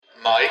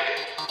Mike,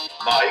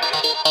 and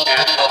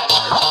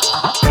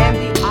Oscar.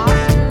 And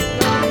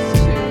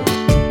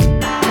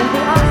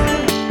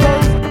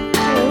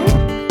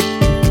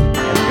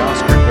the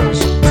Oscar goes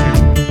to... And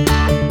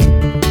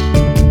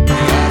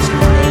the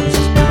Oscar goes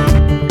to...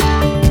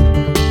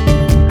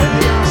 And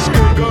the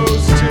Oscar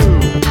goes to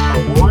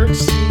award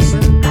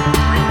season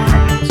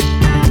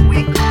recap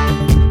week.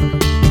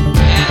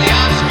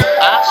 And the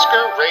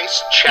Oscar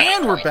race checkpoint.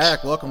 And we're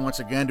back. Welcome once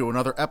again to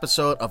another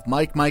episode of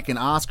Mike, and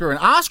Oscar, an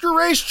Oscar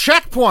race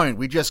checkpoint.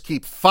 We just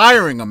keep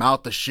firing them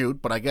out the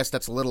chute, but I guess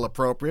that's a little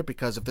appropriate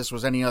because if this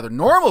was any other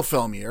normal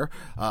film year,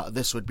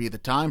 this would be the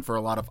time for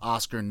a lot of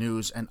Oscar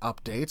news and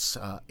updates.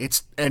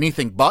 It's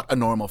anything but a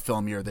normal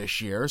film year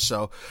this year,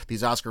 so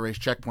these Oscar race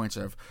checkpoints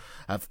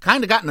have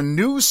kind of gotten a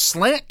news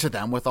slant to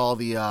them with all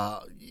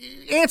the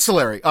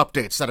ancillary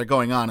updates that are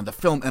going on in the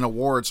film and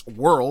awards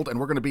world, and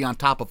we're going to be on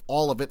top of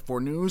all of it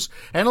for news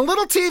and a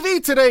little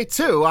TV today,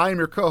 too. I am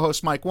your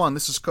co-host, Mike One.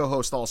 This is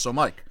co-host also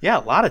Mike. Yeah,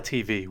 a lot of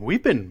TV.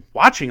 We've been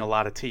watching a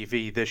lot of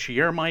TV this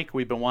year, Mike.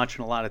 We've been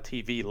watching a lot of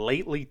TV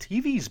lately.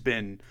 TV's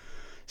been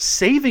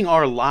saving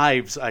our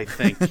lives, I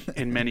think,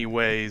 in many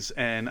ways,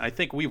 and I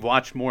think we've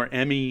watched more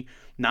Emmy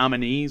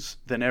nominees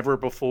than ever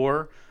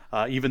before,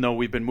 even though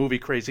we've been movie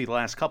crazy the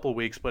last couple of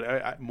weeks,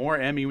 but more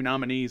Emmy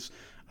nominees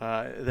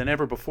than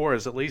ever before,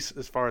 at least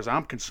as far as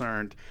I'm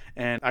concerned.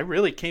 And I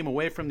really came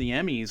away from the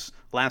Emmys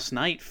last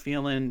night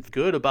feeling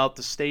good about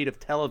the state of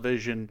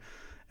television.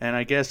 And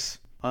I guess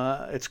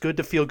it's good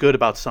to feel good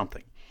about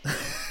something.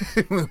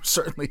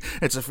 Certainly,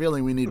 it's a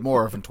feeling we need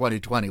more of in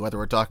 2020, whether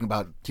we're talking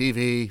about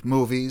TV,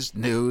 movies,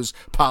 news,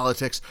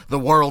 politics, the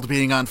world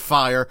being on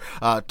fire.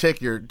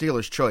 Take your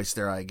dealer's choice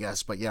there, I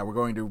guess. But yeah, we're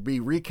going to be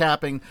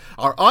recapping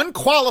our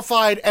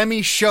unqualified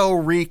Emmy show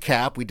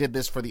recap. We did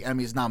this for the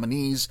Emmys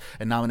nominees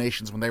and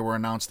nominations when they were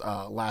announced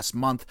last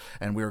month,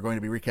 and we are going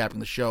to be recapping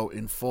the show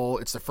in full.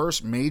 It's the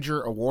first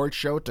major award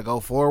show to go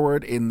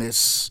forward in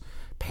this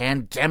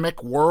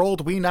pandemic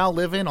world we now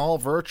live in, all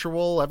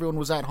virtual. Everyone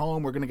was at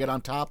home. We're going to get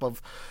on top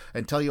of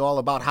and tell you all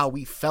about how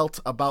we felt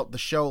about the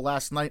show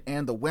last night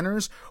and the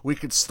winners. We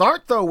could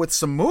start, though, with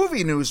some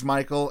movie news,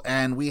 Michael,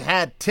 and we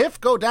had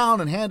TIFF go down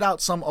and hand out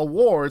some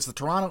awards. The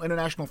Toronto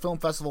International Film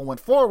Festival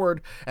went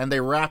forward, and they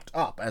wrapped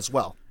up as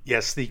well.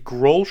 Yes, the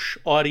Grolsch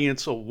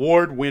Audience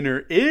Award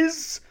winner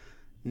is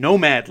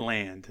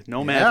Nomadland.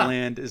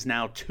 Nomadland is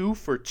now 2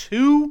 for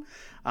 2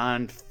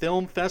 on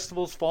film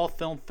festivals, Fall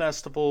Film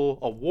Festival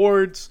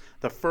awards.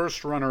 The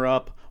first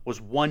runner-up was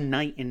One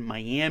Night in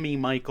Miami.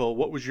 Michael,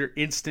 what was your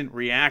instant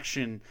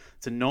reaction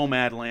to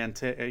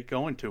Nomadland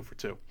going 2 for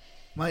 2?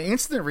 My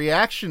instant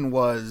reaction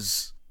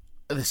was,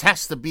 this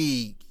has to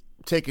be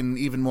taken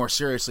even more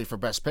seriously for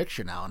Best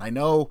Picture now. And I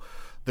know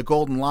the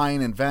Golden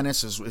Lion in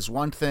Venice is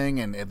one thing,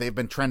 and they've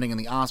been trending in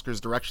the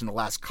Oscars direction the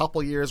last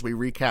couple years. We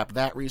recapped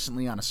that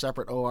recently on a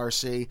separate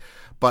ORC.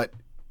 But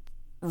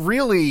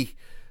really,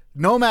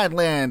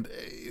 Nomadland,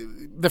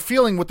 the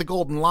feeling with the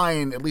Golden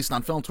Lion, at least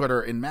on film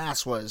Twitter en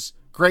masse, was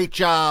great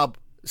job.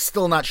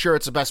 Still not sure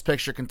it's a Best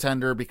Picture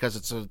contender because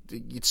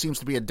it seems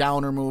to be a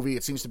downer movie.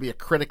 It seems to be a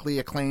critically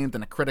acclaimed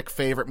and a critic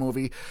favorite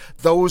movie.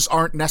 Those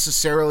aren't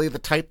necessarily the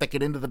type that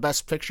get into the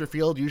Best Picture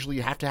field. Usually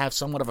you have to have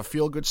somewhat of a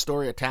feel-good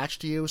story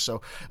attached to you.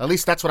 So at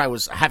least that's what I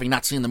was, having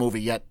not seen the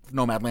movie yet,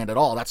 Nomadland at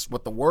all. That's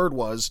what the word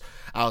was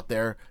out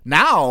there.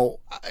 Now,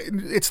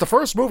 it's the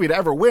first movie to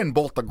ever win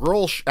both the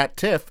Grolsch at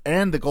TIFF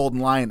and the Golden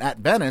Lion at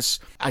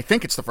Venice. I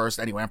think it's the first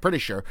anyway, I'm pretty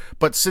sure.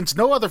 But since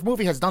no other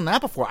movie has done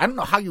that before, I don't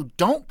know how you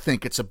don't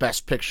think it's a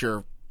Best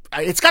Picture.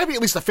 It's got to be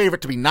at least a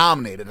favorite to be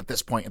nominated at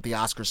this point at the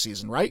Oscar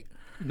season, right?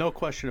 No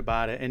question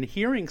about it. And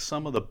hearing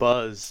some of the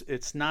buzz,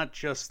 it's not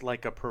just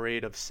like a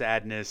parade of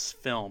sadness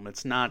film.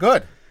 It's not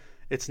good.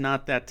 It's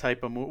not that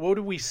type of movie. What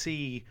did we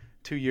see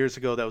 2 years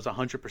ago that was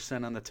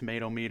 100% on the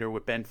tomato meter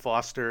with Ben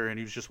Foster and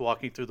he was just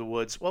walking through the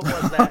woods? What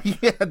was that?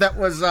 Yeah, that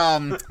was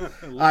God,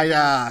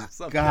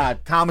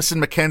 Thomasin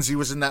McKenzie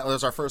was in that. That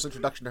was our first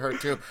introduction to her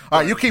too. All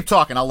right, you keep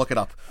talking, I'll look it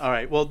up. All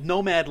right, well,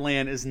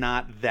 Nomadland is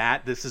not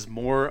that. This is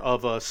more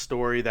of a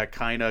story that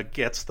kind of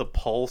gets the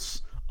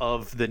pulse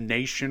of the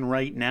nation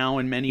right now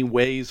in many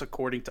ways,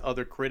 according to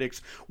other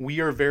critics. We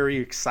are very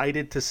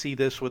excited to see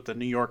this with the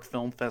New York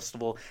Film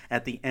Festival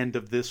at the end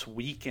of this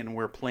week, and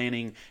we're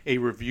planning a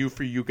review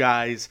for you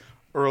guys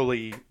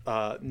early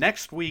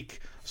next week.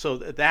 So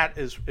that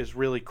is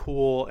really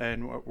cool,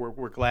 and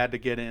we're glad to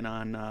get in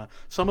on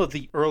some of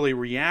the early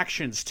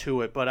reactions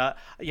to it. But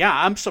yeah,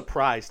 I'm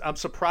surprised. I'm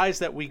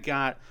surprised that we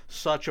got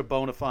such a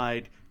bona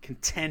fide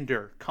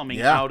contender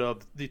coming out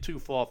of the two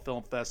fall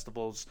film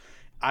festivals.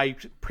 I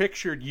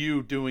pictured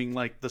you doing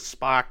like the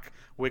Spock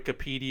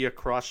Wikipedia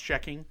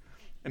cross-checking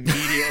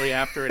immediately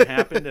after it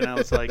happened, and I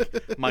was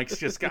like, Mike's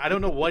just got, I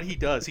don't know what he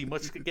does. He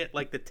must get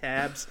like the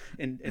tabs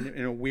in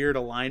a weird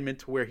alignment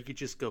to where he could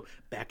just go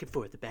back and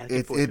forth, back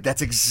and forth.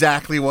 That's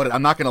exactly what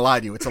I'm not going to lie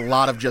to you. It's a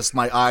lot of just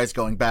my eyes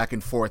going back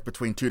and forth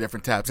between two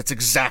different tabs. That's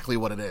exactly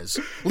what it is.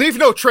 Leave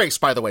No Trace,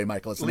 by the way,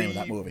 Michael. It's the name of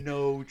that movie.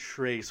 No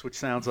Trace, which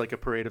sounds like a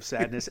parade of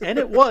sadness. And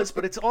it was,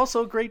 but it's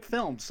also a great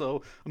film.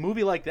 So a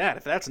movie like that,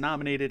 if that's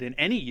nominated in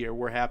any year,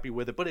 we're happy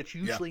with it. But it's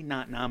usually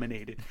not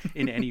nominated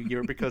in any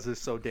year because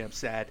it's so damn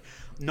sad.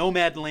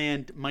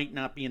 Nomadland might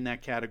not be in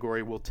that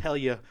category. We'll tell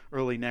you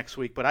early next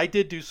week. But I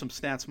did do some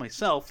stats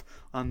myself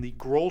on the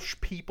Grolsch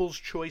People's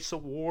Choice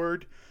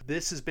Award.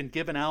 This has been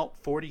given out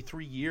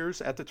 43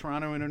 years at the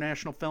Toronto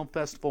International Film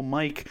Festival.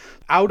 Mike,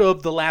 out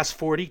of the last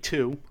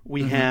 42,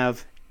 we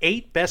have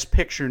 8 Best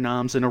Picture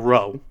noms in a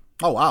row.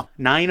 Oh, wow.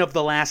 9 of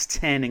the last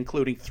 10,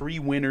 including 3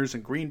 winners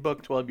in Green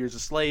Book, 12 Years a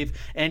Slave,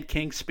 and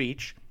King's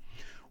Speech.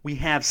 We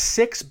have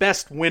 6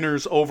 best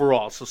winners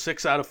overall. So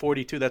 6 out of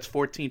 42, that's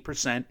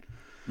 14%.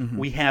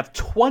 We have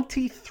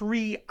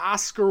 23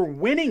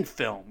 Oscar-winning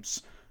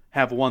films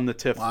have won the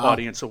TIFF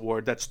Audience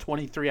Award. That's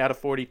 23 out of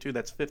 42.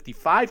 That's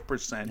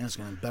 55%. That's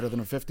going to be better than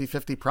a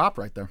 50-50 prop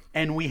right there.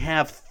 And we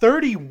have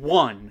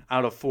 31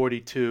 out of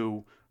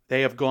 42.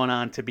 They have gone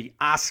on to be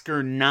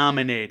Oscar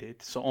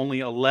nominated. So only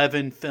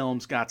 11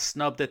 films got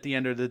snubbed at the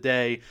end of the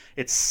day.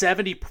 It's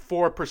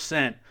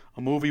 74%.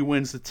 A movie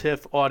wins the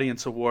TIFF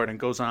Audience Award and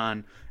goes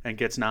on and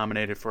gets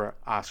nominated for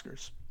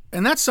Oscars.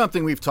 And that's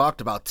something we've talked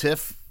about.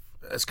 TIFF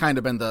has kind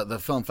of been the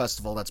film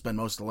festival that's been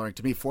most alluring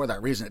to me for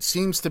that reason. It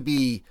seems to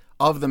be,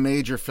 of the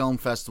major film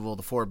festival,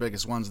 the 4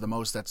 biggest ones,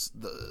 that's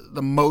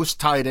the most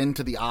tied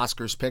into the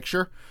Oscars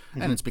picture.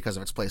 And it's because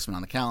of its placement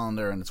on the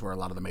calendar, and it's where a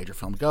lot of the major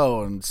films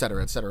go, and et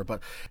cetera, et cetera. But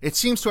it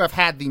seems to have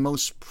had the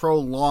most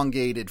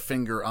prolongated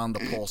finger on the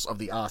pulse of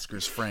the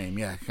Oscars frame.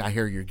 Yeah, I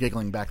hear you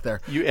giggling back there.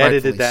 You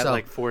edited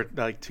Rightfully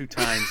that so. 2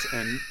 times,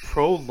 and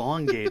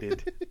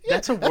prolongated.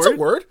 That's a word? That's a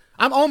word?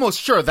 I'm almost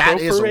sure that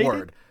is a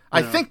word.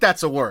 I think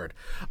that's a word.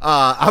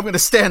 I'm going to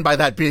stand by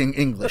that being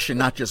English and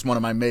not just one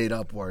of my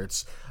made-up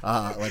words.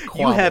 Like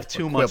you have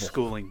too much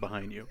schooling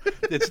behind you.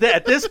 It's that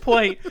at this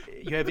point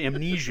you have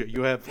amnesia.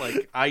 You have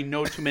I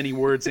know too many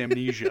words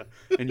amnesia,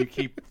 and you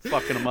keep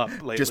fucking them up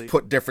lately. Just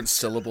put different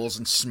syllables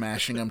and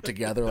smashing them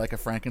together like a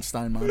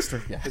Frankenstein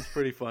monster. Yeah, it's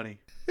pretty funny.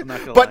 I'm not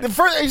gonna but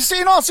lie.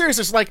 In all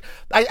seriousness,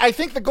 I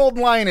think the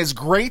Golden Lion is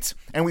great,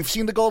 and we've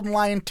seen the Golden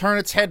Lion turn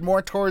its head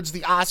more towards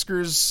the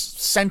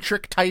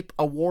Oscars-centric type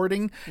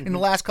awarding in the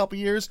last couple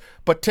of years.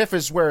 But TIFF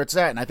is where it's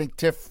at, and I think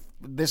TIFF,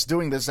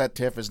 doing this at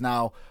TIFF is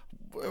now,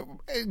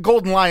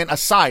 Golden Lion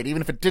aside,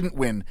 even if it didn't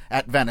win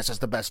at Venice as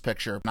the best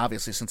picture, and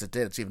obviously since it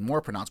did, it's even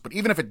more pronounced. But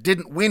even if it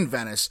didn't win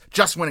Venice,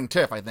 just winning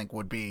TIFF, I think,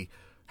 would be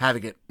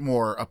having it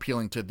more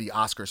appealing to the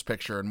Oscars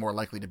picture and more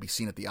likely to be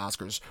seen at the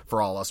Oscars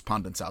for all us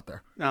pundits out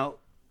there. Now,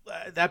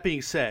 that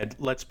being said,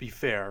 let's be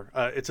fair.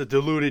 It's a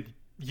diluted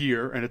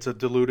year, and it's a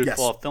diluted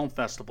Fall Film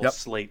Festival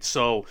slate.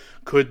 So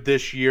could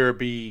this year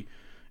be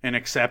an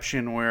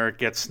exception where it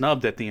gets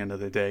snubbed at the end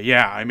of the day?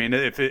 Yeah, I mean,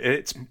 if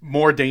it's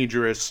more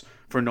dangerous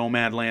for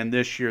Nomadland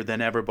this year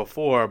than ever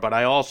before, but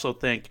I also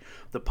think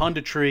the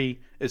punditry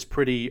is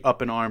pretty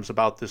up in arms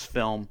about this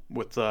film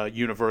with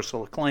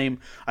universal acclaim.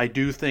 I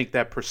do think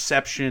that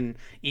perception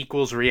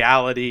equals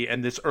reality,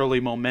 and this early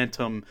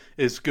momentum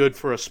is good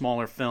for a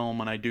smaller film,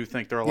 and I do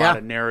think there are a lot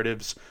of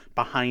narratives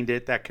behind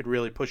it that could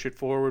really push it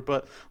forward.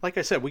 But like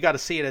I said, we got to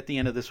see it at the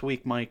end of this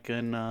week, Mike,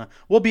 and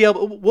we'll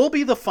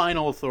be the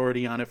final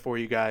authority on it for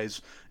you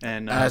guys.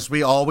 And as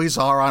we always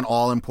are on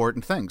all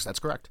important things. That's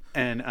correct.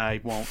 And I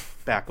won't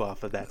back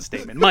off of that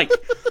statement. Mike,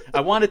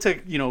 I wanted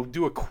to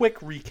do a quick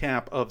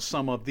recap of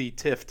some of the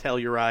TIFF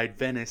Telluride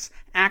Venice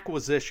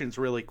acquisitions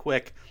really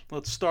quick.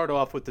 Let's start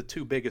off with the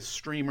 2 biggest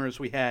streamers.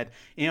 We had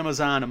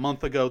Amazon a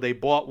month ago. They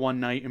bought One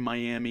Night in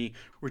Miami.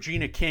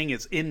 Regina King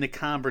is in the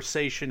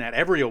conversation at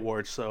every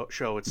awards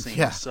show, it seems.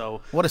 Yeah.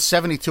 So what a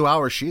 72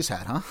 hours she's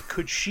had, huh?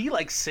 Could she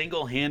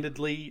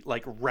single-handedly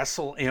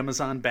wrestle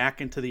Amazon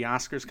back into the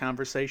Oscars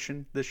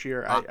conversation this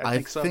year? I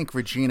think so. I think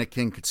Regina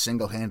King could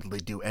single-handedly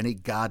do any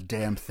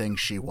goddamn thing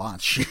she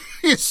wants. She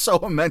is so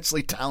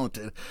immensely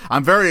talented.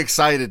 I'm very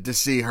excited to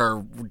see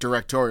her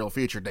directorial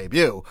feature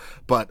debut,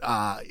 but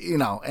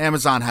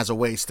Amazon has a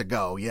ways to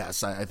go.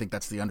 Yes, I think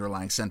that's the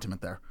underlying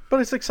sentiment there. But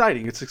it's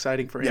exciting. It's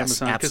exciting for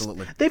Amazon.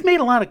 Absolutely. They've made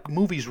a lot of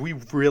movies we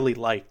really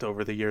liked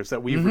over the years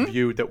that we've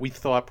reviewed that we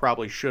thought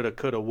probably shoulda,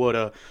 coulda,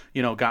 woulda,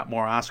 got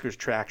more Oscars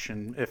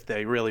traction if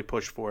they really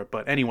pushed for it.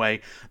 But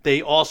anyway,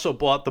 they also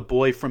bought The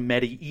Boy from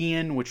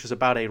Medellin, which is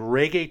about a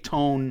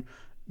reggaeton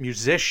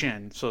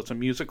musician. So it's a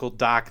musical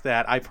doc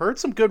that I've heard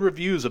some good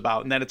reviews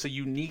about, and that it's a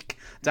unique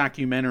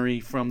documentary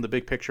from the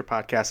Big Picture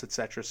podcast,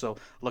 etc. So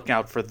look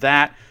out for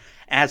that.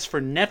 As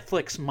for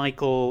Netflix,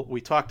 Michael,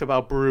 we talked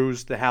about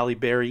Bruised, the Halle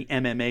Berry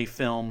MMA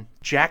film.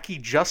 Jackie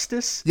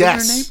Justice is her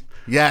name?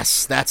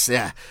 Yes, that's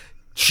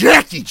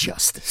Jackie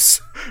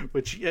Justice.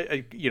 Which,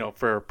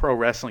 for a pro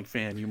wrestling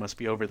fan, you must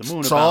be over the moon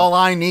That's about. all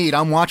I need.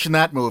 I'm watching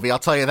that movie. I'll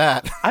tell you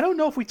that. I don't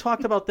know if we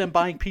talked about them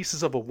buying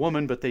pieces of a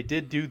woman, but they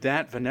did do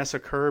that. Vanessa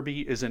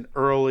Kirby is an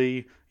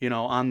early,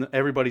 on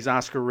everybody's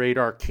Oscar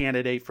radar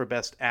candidate for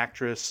Best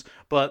Actress.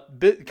 But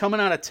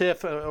coming out of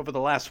TIFF over the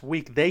last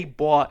week, they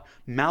bought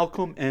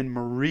Malcolm and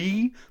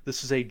Marie.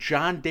 This is a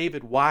John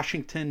David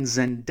Washington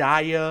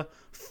Zendaya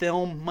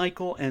film,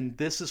 Michael, and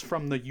this is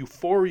from the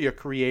Euphoria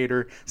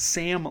creator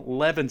Sam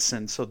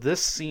Levinson. So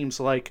this seems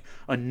like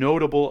a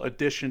notable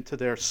addition to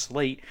their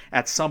slate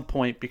at some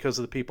point because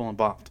of the people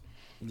involved.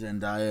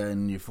 Zendaya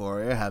and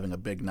Euphoria having a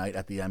big night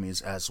at the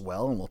Emmys as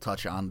well, and we'll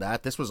touch on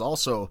that. This was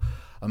also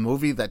a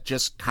movie that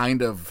just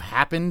kind of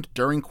happened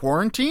during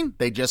quarantine.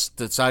 They just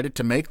decided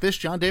to make this,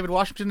 John David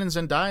Washington and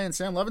Zendaya and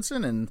Sam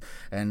Levinson,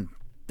 and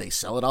they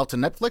sell it out to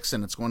Netflix,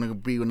 and it's going to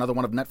be another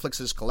one of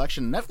Netflix's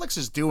collection. Netflix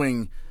is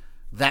doing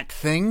that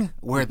thing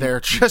where they're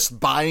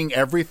just buying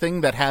everything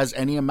that has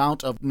any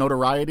amount of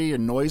notoriety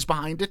and noise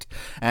behind it.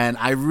 And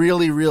I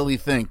really, really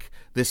think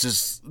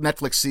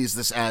Netflix sees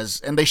this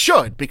as, and they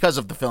should because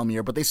of the film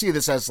year, but they see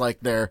this as like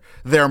their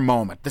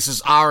moment. This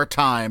is our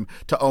time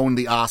to own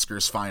the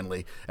Oscars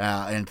finally.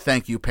 And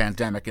thank you,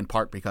 pandemic, in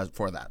part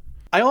for that.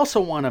 I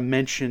also want to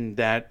mention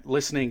that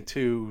listening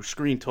to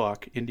Screen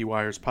Talk,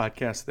 IndieWire's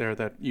podcast there,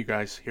 that you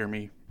guys hear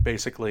me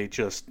basically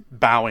just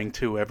bowing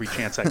to every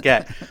chance I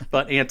get,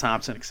 but Ann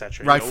Thompson,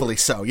 etc. Rightfully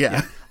so,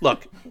 yeah.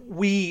 Look,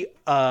 we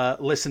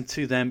listened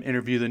to them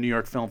interview the New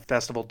York Film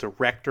Festival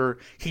director.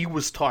 He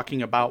was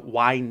talking about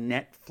why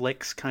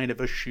Netflix kind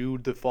of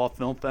eschewed the fall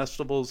film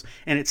festivals,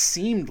 and it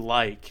seemed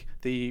like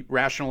the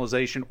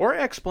rationalization or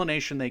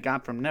explanation they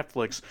got from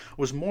Netflix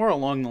was more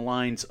along the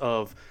lines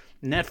of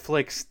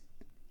Netflix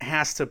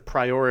has to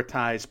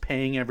prioritize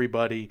paying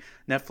everybody.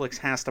 Netflix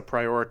has to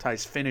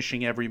prioritize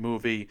finishing every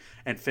movie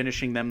and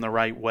finishing them the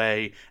right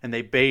way. And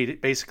they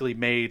basically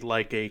made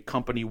like a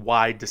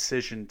company-wide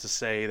decision to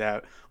say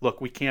that, look,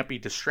 we can't be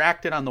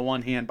distracted on the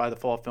one hand by the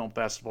fall film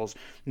festivals,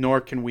 nor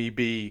can we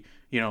be,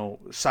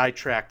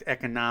 sidetracked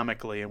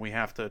economically. And we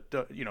have to,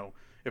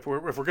 if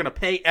we're going to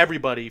pay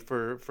everybody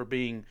for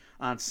being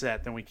on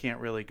set, then we can't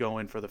really go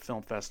in for the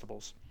film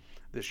festivals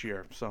this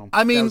year. So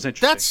I mean, that was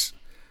interesting.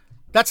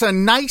 That's a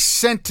nice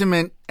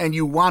sentiment, and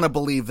you want to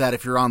believe that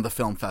if you're on the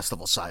film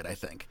festival side, I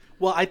think.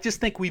 Well, I just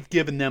think we've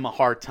given them a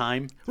hard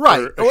time.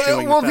 Right. For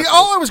eschewing Well, the festivals.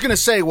 all I was going to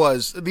say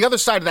was the other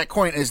side of that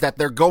coin is that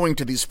they're going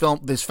to these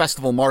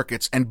festival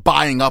markets and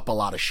buying up a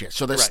lot of shit.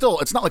 So they're still,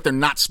 it's not like they're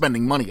not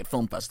spending money at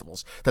film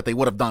festivals that they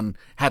would have done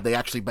had they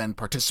actually been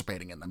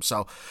participating in them.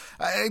 So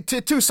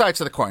two sides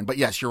to the coin. But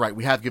yes, you're right.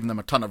 We have given them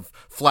a ton of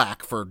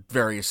flack for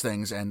various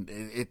things, and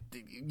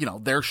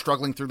they're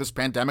struggling through this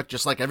pandemic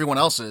just like everyone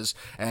else is.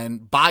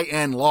 And by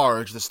and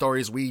large, the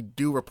stories we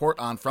do report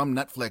on from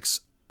Netflix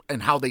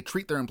and how they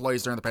treat their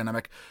employees during the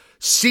pandemic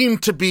seem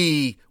to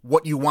be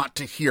what you want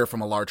to hear from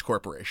a large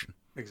corporation.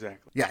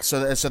 Exactly. Yeah,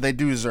 so they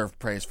do deserve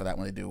praise for that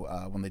when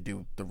they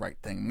do the right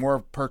thing. More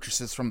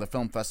purchases from the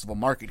film festival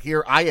market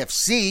here.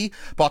 IFC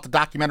bought the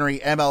documentary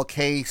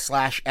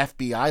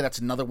MLK/FBI. That's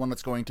another one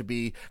that's going to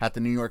be at the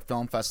New York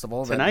Film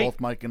Festival Tonight. that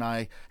both Mike and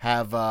I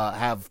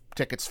have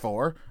tickets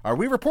for. Are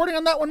we reporting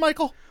on that one,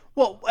 Michael?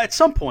 Well, at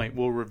some point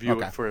we'll review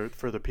Okay. it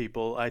for the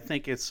people. I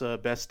think it's a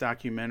best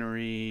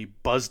documentary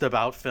buzzed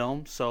about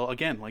film. So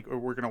again, like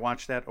we're going to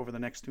watch that over the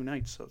next 2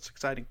 nights. So it's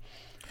exciting.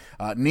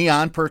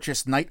 Neon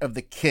purchased Night of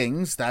the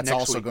Kings. That's Next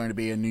also week. going to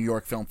be a New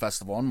York Film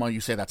Festival. And when you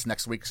say that's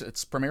next week's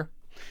its premiere?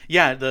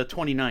 Yeah, the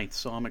 29th.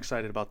 So I'm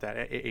excited about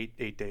that.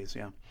 8 days.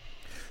 Yeah.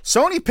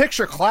 Sony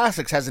Picture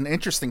Classics has an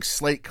interesting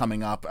slate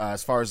coming up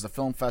as far as the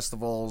film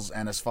festivals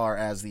and as far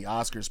as the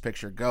Oscars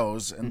picture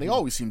goes, and they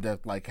always seem to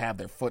have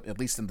their foot at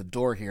least in the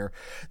door here.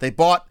 They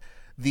bought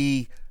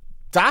the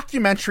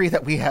documentary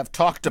that we have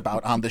talked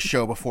about on the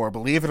show before,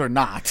 believe it or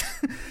not,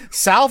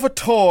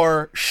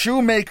 Salvatore,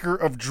 Shoemaker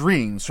of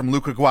Dreams from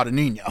Luca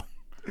Guadagnino.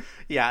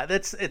 Yeah,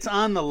 it's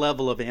on the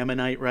level of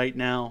Ammonite right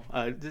now.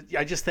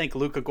 I just think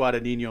Luca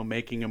Guadagnino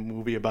making a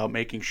movie about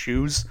making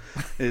shoes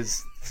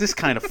is just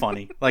kind of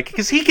funny. Like,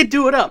 because he could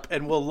do it up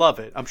and we'll love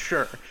it, I'm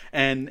sure.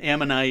 And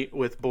Ammonite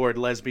with bored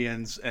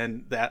lesbians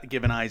and that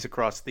giving eyes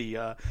across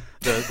the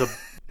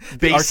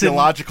basin,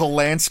 Archaeological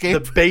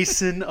landscape. the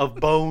basin of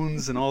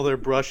bones and all their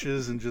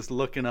brushes and just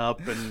looking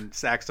up and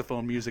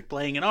saxophone music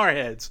playing in our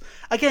heads.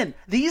 Again,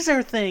 these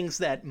are things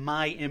that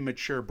my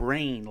immature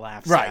brain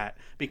laughs Right. at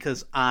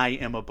because I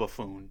am a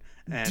buffoon.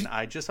 And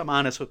I'm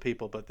honest with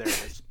people, but there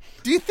it is.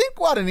 Do you think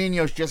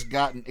Guadagnino's just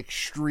gotten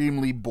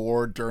extremely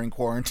bored during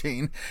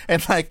quarantine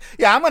and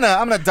I'm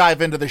gonna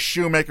dive into the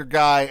shoemaker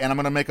guy and I'm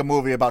gonna make a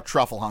movie about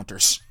truffle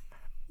hunters?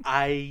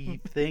 I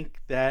think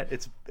that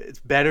it's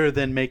better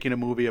than making a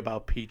movie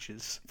about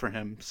peaches for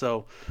him.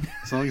 So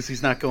as long as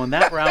he's not going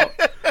that route,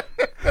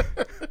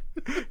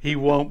 he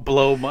won't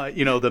blow my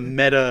the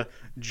meta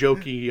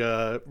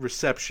jokey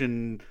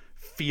reception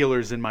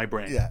feelers in my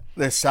brain. Yeah,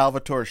 there's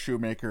Salvatore,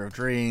 Shoemaker of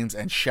Dreams,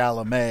 and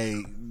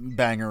Chalamet,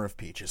 Banger of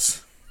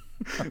Peaches.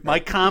 My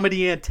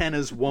comedy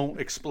antennas won't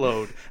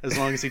explode as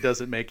long as he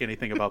doesn't make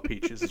anything about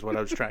peaches, is what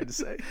I was trying to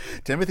say.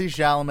 Timothy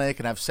Chalamet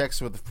can have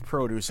sex with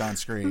produce on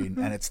screen,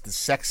 and it's the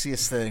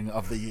sexiest thing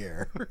of the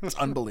year. It's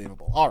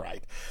unbelievable. All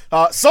right.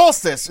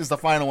 Solstice is the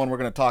final one we're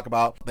going to talk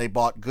about. They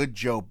bought Good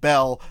Joe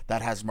Bell.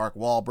 That has Mark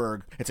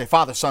Wahlberg. It's a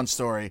father-son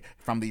story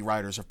from the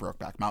writers of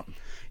Brokeback Mountain.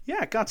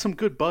 Yeah, got some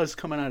good buzz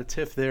coming out of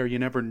TIFF there. You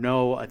never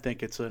know. I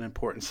think it's an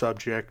important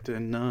subject,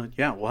 and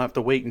we'll have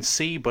to wait and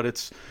see.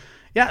 But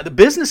the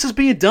business is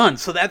being done,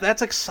 so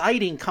that's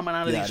exciting coming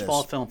out of these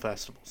fall film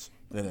festivals.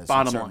 It is.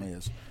 Bottom It certainly line.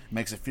 is.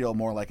 Makes it feel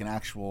more like an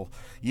actual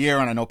year,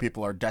 and I know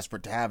people are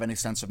desperate to have any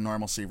sense of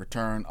normalcy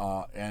return.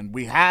 And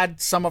we had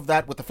some of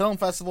that with the film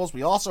festivals.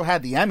 We also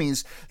had the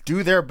Emmys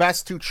do their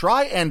best to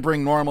try and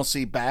bring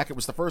normalcy back. It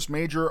was the first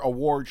major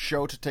award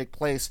show to take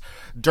place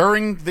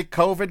during the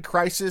COVID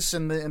crisis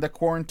and the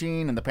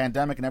quarantine and the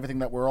pandemic and everything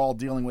that we're all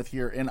dealing with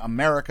here in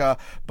America.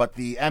 But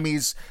the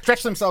Emmys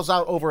stretched themselves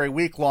out over a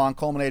week long,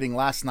 culminating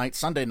last night,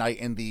 Sunday night,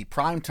 in the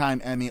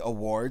Primetime Emmy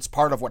Awards.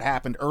 Part of what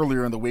happened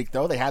earlier in the week,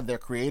 though, they had their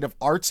Creative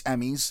Arts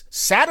Emmys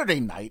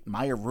Saturday night.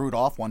 Maya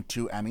Rudolph won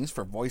 2 Emmys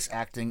for voice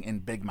acting in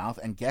Big Mouth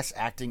and guest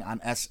acting on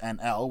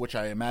SNL, which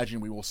I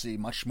imagine we will see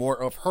much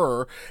more of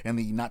her in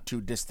the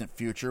not-too-distant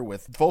future,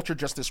 with Vulture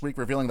just this week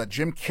revealing that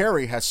Jim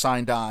Carrey has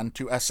signed on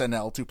to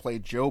SNL to play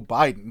Joe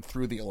Biden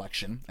through the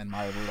election, and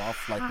Maya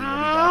Rudolph likely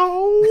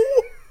will be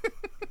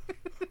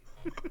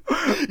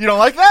back. You don't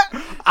like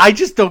that? I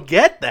just don't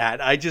get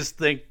that. I just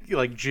think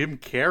like Jim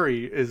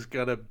Carrey is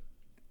gonna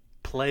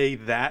play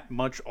that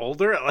much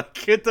older.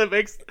 Like it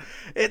makes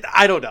it.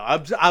 I don't know.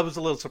 I was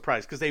a little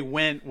surprised because they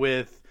went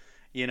with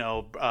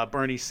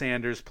Bernie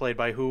Sanders, played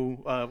by who?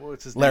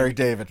 What's his name? Larry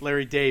David.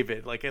 Larry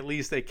David. Like at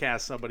least they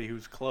cast somebody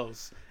who's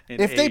close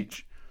in If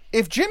age.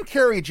 If Jim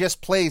Carrey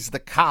just plays the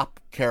cop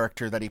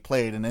character that he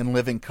played in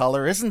Living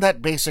Color, isn't that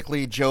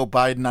basically Joe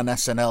Biden on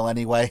SNL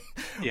anyway?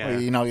 Yeah.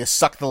 Where, you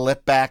suck the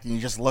lip back and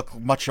you just look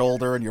much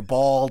older and you're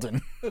bald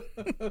and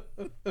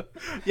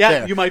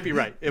Yeah, you might be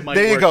right. It might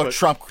there you work, go,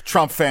 but-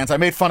 Trump fans. I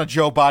made fun of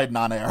Joe Biden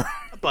on air.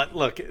 But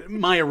look,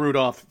 Maya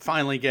Rudolph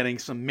finally getting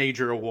some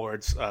major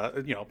awards.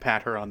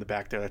 Pat her on the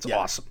back there. That's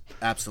awesome.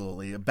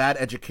 Absolutely. Bad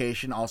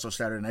Education, also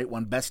Saturday night,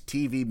 won Best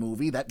TV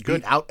Movie. That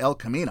beat out El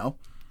Camino.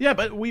 Yeah,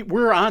 but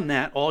we're on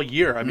that all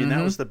year. I mean,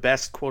 that was the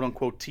best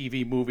quote-unquote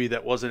TV movie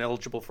that wasn't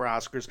eligible for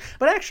Oscars,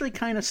 but actually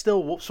kind of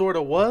still sort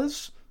of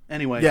was.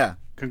 Anyway, Yeah.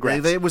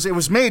 congrats. It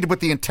was made with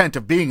the intent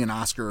of being an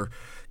Oscar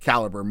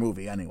caliber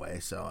movie anyway,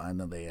 so I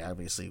know they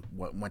obviously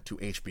went to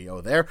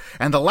HBO there.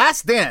 And The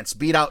Last Dance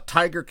beat out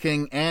Tiger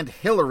King and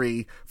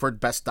Hillary for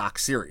Best Doc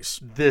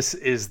Series. This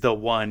is the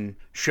one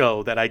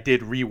show that I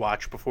did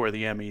rewatch before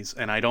the Emmys,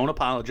 and I don't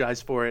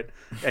apologize for it.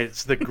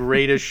 It's the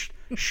greatest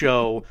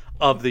show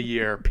of the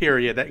year,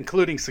 period,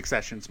 including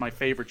Succession. It's my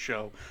favorite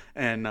show.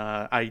 And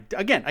I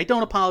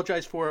don't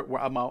apologize for it.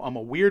 I'm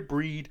a weird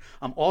breed.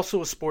 I'm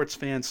also a sports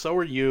fan. So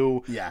are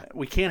you. Yeah.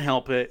 We can't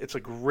help it. It's a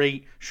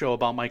great show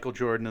about Michael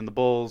Jordan and the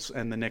Bulls,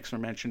 and the Knicks are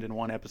mentioned in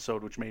one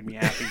episode, which made me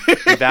happy.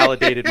 It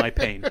validated my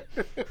pain.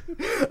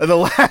 The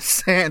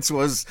Last Dance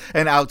was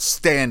an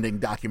outstanding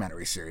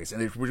documentary series,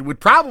 and it would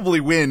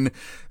probably win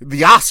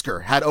the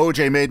Oscar had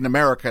OJ Made in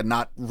America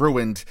not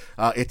ruined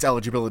its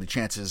eligibility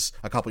chances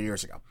a couple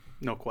years ago.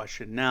 No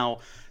question. Now,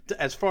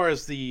 as far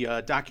as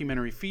the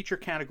documentary feature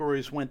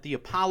categories went, The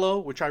Apollo,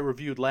 which I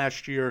reviewed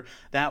last year,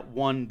 that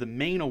won the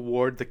main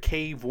award. The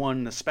Cave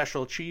won the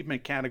special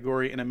achievement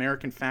category, and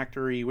American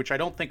Factory, which I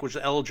don't think was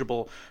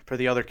eligible for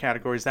the other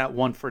categories, that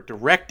won for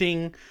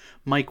directing.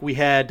 Mike, we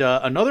had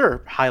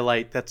another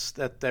highlight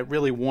that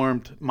really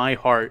warmed my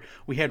heart.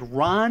 We had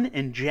Ron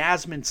and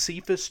Jasmine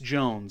Cephas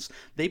Jones.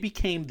 They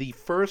became the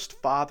first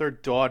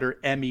father-daughter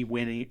Emmy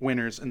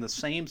winners in the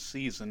same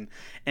season.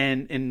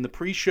 And in the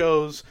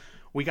pre-shows,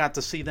 we got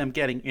to see them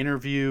getting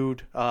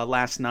interviewed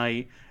last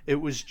night.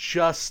 It was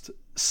just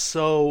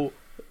so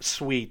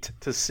sweet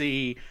to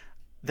see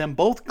them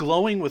both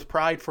glowing with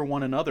pride for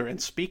one another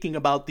and speaking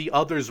about the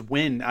other's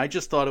win. I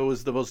just thought it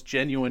was the most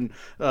genuine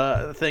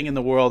thing in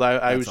the world.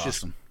 I was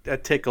awesome.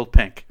 just tickled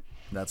pink.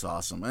 That's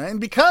awesome.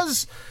 And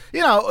because the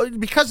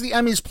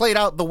Emmys played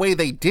out the way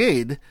they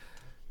did,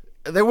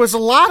 there was a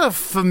lot of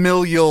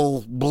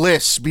familial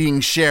bliss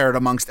being shared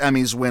amongst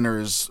Emmys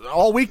winners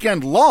all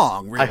weekend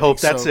long. Really. I hope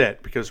that's So-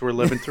 it, because we're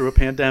living through a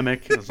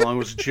pandemic, as long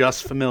as it's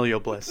just familial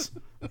bliss.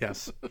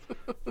 Yes.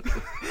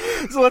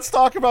 So let's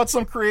talk about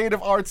some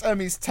Creative Arts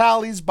Emmys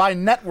tallies by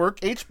network.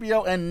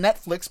 HBO and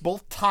Netflix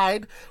both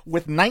tied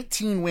with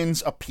 19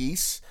 wins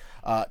apiece.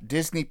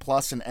 Disney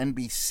Plus and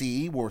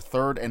NBC were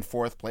third and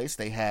fourth place.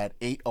 They had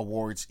 8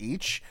 awards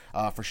each.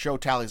 For show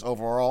tallies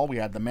overall, we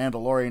had The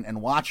Mandalorian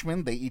and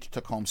Watchmen. They each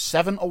took home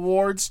 7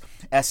 awards.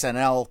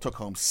 SNL took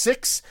home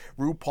 6.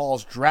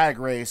 RuPaul's Drag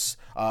Race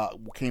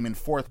came in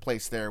fourth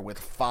place there with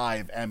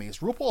 5 Emmys.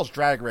 RuPaul's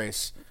Drag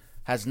Race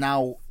has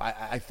now,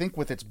 I think,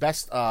 with its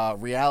best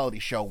reality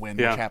show win,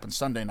 Yeah. which happened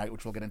Sunday night,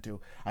 which we'll get into,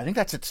 I think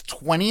that's its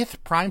 20th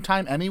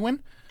primetime Emmy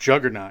win.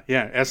 Juggernaut,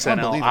 yeah. SNL,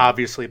 Unbelievable.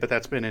 obviously, but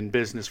that's been in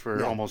business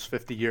for almost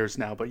 50 years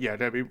now. But yeah,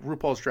 I mean,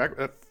 RuPaul's Drag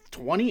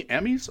 20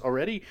 Emmys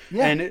already.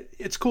 Yeah. And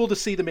it's cool to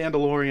see The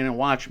Mandalorian and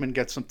Watchmen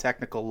get some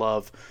technical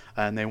love,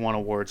 and they won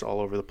awards all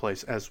over the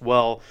place as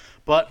well.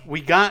 But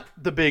we got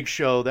the big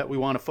show that we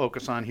want to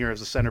focus on here as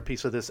the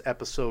centerpiece of this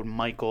episode,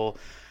 Michael.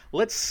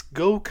 Let's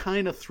go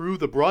kind of through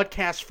the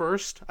broadcast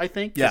first, I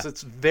think, because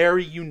it's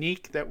very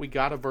unique that we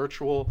got a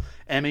virtual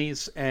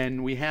Emmys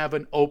and we have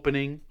an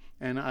opening.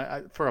 And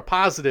for a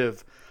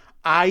positive,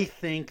 I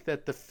think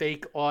that the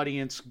fake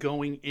audience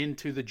going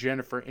into the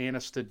Jennifer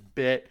Aniston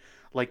bit,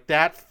 like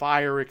that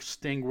fire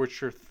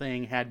extinguisher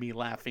thing, had me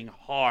laughing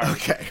hard.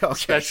 Okay.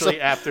 Especially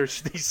after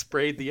he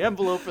sprayed the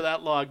envelope for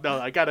that long.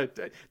 No,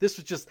 this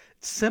was just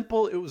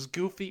simple. It was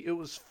goofy. It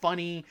was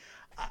funny.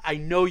 I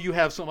know you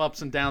have some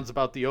ups and downs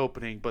about the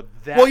opening, but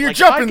that... Well, you're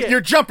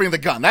jumping the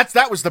gun.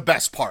 That was the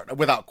best part,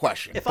 without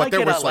question. If I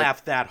get a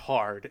laugh that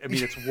hard, I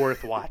mean, it's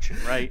worth watching,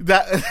 right?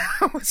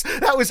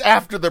 That was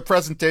after the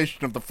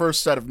presentation of the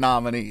first set of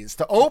nominees.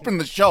 To open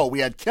the show, we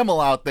had Kimmel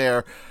out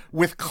there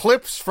with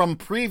clips from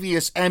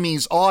previous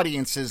Emmys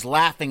audiences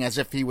laughing as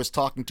if he was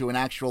talking to an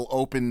actual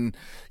open,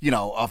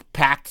 a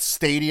packed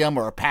stadium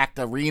or a packed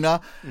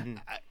arena. Mm-hmm.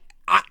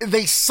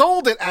 They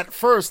sold it at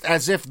first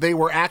as if they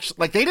were actually,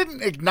 like, they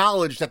didn't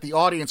acknowledge that the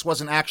audience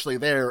wasn't actually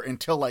there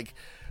until like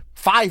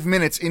 5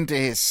 minutes into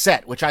his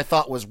set, which I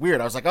thought was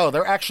weird. I was like, oh,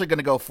 they're actually going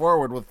to go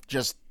forward with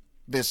just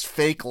this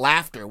fake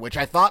laughter, which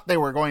I thought they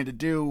were going to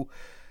do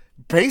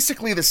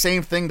basically the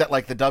same thing that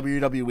like the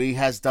WWE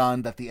has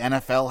done, that the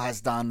NFL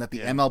has done, that the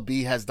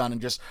MLB has done,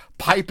 and just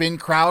pipe in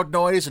crowd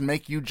noise and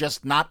make you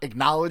just not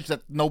acknowledge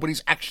that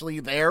nobody's actually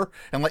there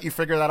and let you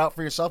figure that out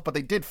for yourself. But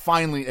they did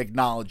finally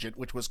acknowledge it,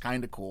 which was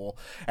kind of cool.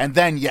 And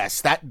then,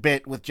 yes, that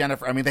bit with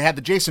Jennifer, I mean, they had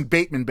the Jason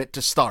Bateman bit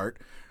to start,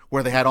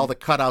 where they had all the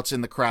cutouts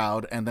in the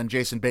crowd, and then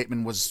Jason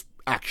Bateman was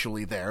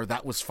actually there.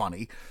 That was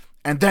funny.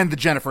 And then the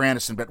Jennifer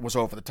Aniston bit was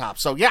over the top.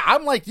 So yeah,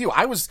 I'm like you.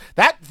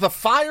 The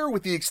fire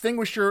with the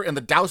extinguisher and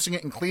the dousing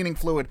it in cleaning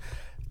fluid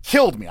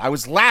killed me. I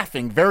was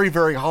laughing very,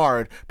 very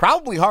hard.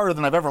 Probably harder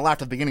than I've ever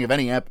laughed at the beginning of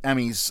any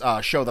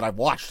Emmys show that I've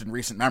watched in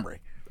recent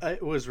memory.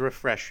 It was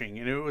refreshing,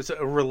 and it was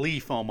a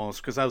relief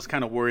almost, because I was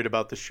kind of worried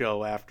about the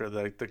show after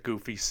the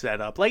goofy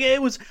setup. Like,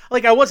 it was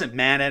like, I wasn't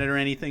mad at it or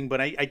anything, but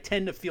I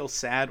tend to feel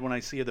sad when I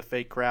see the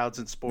fake crowds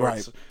in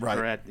sports. Right.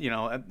 Or at,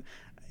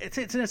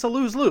 it's a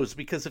lose-lose,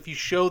 because if you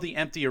show the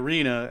empty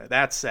arena,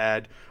 that's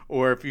sad.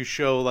 Or if you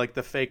show like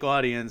the fake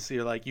audience,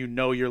 you're like,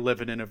 you're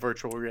living in a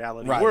virtual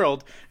reality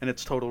world, and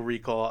it's Total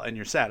Recall, and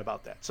you're sad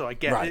about that. So I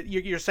get it.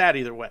 You're sad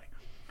either way.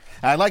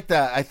 I like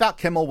that. I thought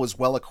Kimmel was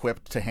well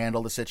equipped to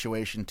handle the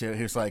situation too.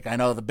 He was like, I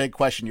know the big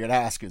question you'd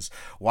ask is,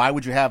 why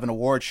would you have an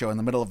award show in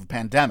the middle of a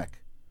pandemic?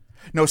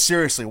 No,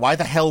 seriously, why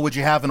the hell would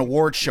you have an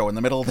award show in the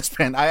middle of this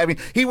I mean,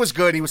 he was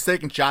good. He was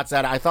taking shots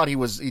at it. I thought he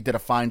did a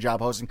fine job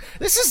hosting.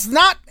 This is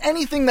not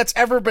anything that's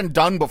ever been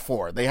done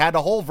before. They had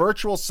a whole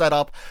virtual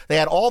setup. They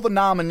had all the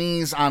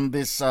nominees on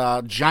this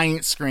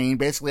giant screen.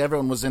 Basically,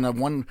 everyone was in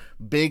one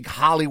big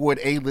Hollywood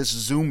A-list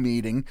Zoom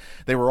meeting.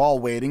 They were all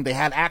waiting. They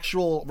had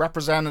actual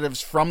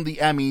representatives from the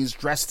Emmys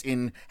dressed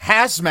in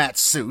hazmat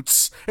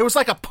suits. It was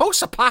like a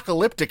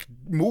post-apocalyptic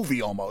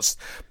movie almost.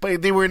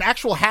 But they were in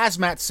actual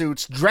hazmat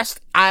suits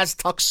dressed as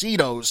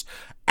tuxedos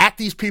at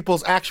these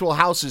people's actual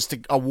houses to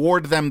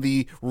award them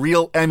the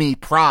real Emmy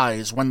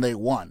prize when they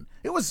won.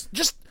 It was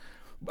just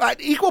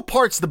equal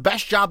parts the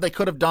best job they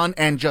could have done,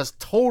 and just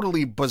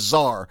totally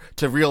bizarre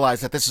to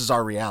realize that this is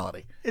our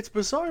reality. It's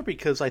bizarre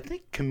because I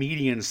think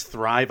comedians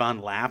thrive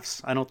on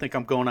laughs. I don't think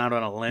I'm going out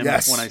on a limb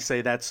when I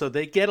say that. So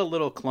they get a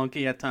little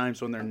clunky at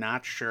times when they're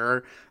not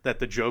sure that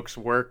the jokes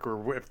work,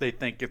 or if they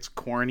think it's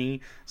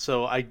corny.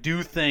 So I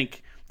do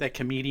think that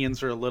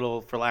comedians are a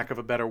little, for lack of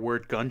a better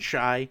word, gun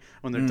shy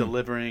when they're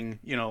delivering,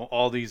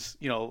 all these,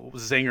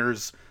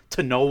 zingers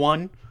to no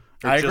one,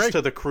 or just to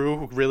the crew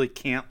who really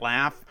can't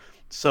laugh.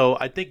 So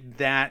I think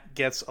that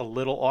gets a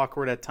little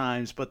awkward at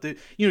times, but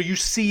you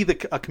see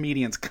a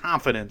comedian's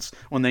confidence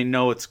when they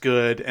know it's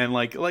good, and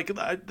like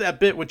that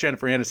bit with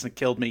Jennifer Aniston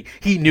killed me.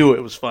 He knew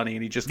it was funny,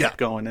 and he just kept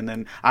going. And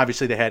then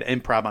obviously they had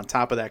improv on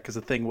top of that because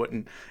the thing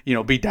wouldn't,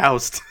 be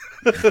doused.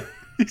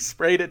 He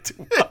sprayed it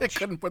too much. They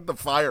couldn't put the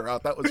fire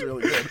out. That was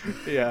really good.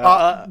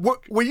 Yeah.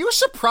 Were you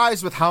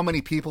surprised with how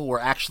many people were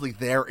actually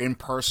there in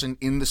person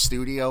in the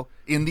studio,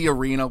 in the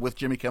arena with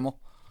Jimmy Kimmel?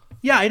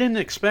 Yeah, I didn't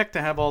expect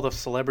to have all the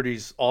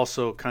celebrities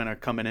also kind of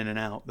coming in and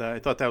out. I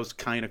thought that was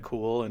kind of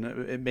cool, and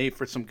it made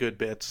for some good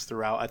bits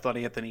throughout. I thought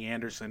Anthony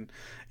Anderson,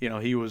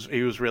 he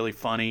was really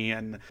funny.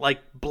 And like,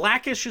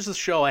 Blackish is a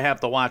show I have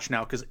to watch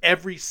now, because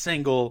every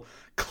single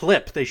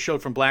clip they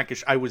showed from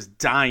Blackish, I was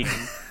dying.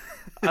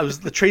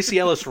 The Tracy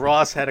Ellis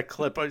Ross had a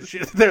clip.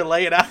 They're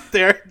laying out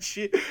there.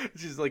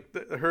 She's like,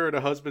 her and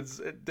her husband's,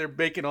 they're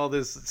making all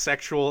this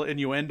sexual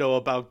innuendo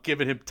about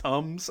giving him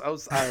Tums. I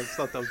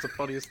thought that was the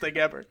funniest thing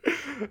ever.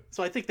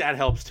 So I think that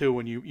helps too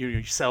when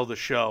you sell the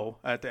show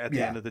at the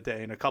end of the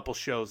day. And a couple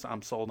shows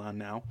I'm sold on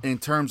now. In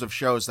terms of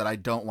shows that I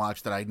don't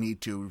watch that I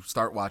need to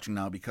start watching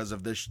now because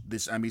of this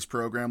Emmys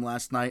program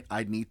last night,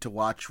 I need to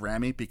watch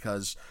Rami,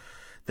 because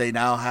they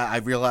now I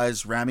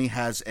realize Rami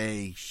has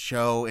a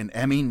show, an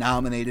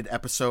Emmy-nominated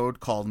episode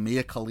called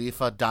Mia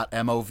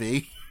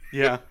Khalifa.mov.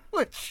 Yeah.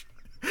 which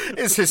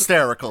is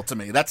hysterical to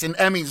me. That's an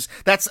Emmys.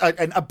 That's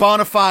a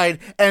bona fide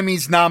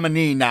Emmys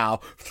nominee now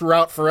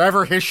throughout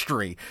forever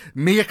history.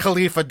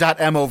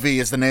 MiaKhalifa.mov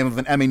is the name of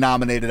an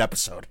Emmy-nominated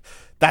episode.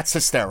 That's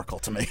hysterical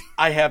to me.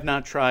 I have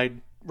not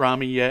tried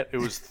Rami yet. It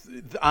was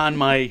on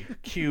my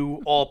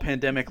queue all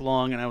pandemic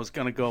long, and I was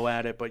going to go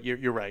at it, but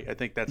you're right. I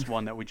think that's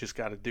one that we just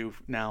got to do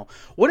now.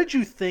 What did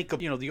you think of,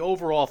 the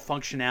overall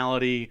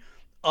functionality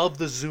of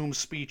the Zoom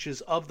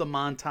speeches, of the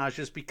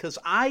montages? Because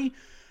I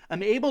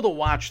am able to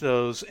watch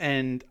those,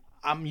 and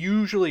I'm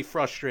usually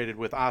frustrated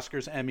with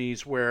Oscars,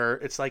 Emmys, where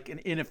it's like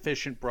an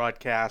inefficient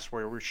broadcast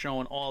where we're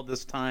showing all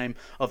this time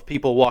of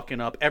people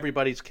walking up.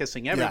 Everybody's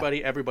kissing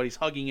everybody. Everybody's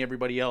hugging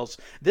everybody else.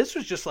 This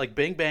was just like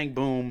bing, bang,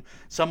 boom.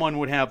 Someone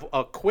would have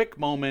a quick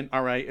moment.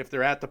 All right, if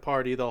they're at the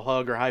party, they'll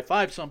hug or high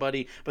five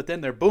somebody, but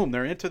then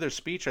they're into their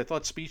speech. I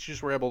thought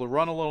speeches were able to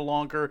run a little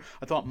longer.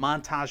 I thought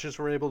montages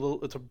were able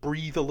to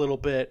breathe a little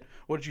bit.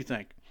 What did you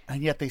think?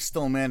 And yet they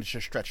still managed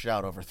to stretch it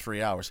out over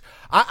 3 hours.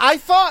 I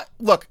thought,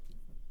 look,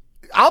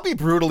 I'll be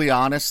brutally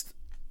honest.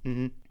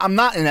 Mm-hmm. I'm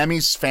not an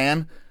Emmys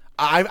fan.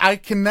 I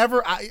can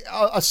never,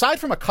 aside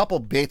from a couple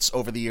bits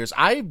over the years,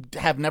 I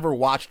have never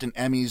watched an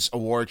Emmys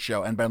award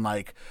show and been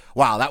like,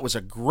 wow, that was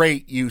a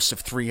great use of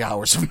 3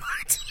 hours of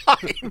my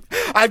time.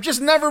 I've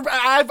just never,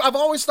 I've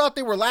always thought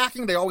they were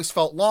lacking. They always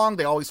felt long.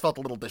 They always felt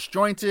a little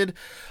disjointed.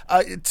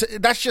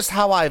 That's just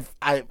how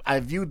I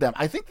viewed them.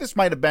 I think this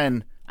might have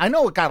been, I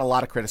know it got a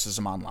lot of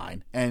criticism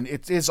online, and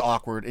it is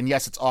awkward. And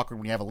yes, it's awkward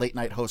when you have a late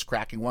night host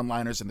cracking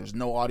one-liners and there's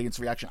no audience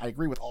reaction. I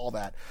agree with all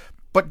that.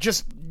 But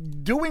just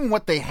doing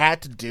what they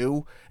had to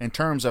do in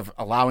terms of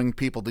allowing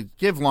people to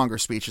give longer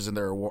speeches in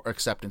their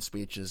acceptance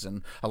speeches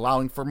and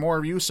allowing for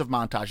more use of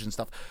montage and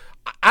stuff,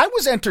 I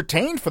was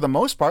entertained for the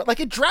most part. Like,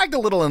 it dragged a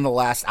little in the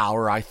last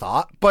hour, I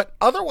thought. But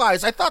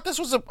otherwise, I thought this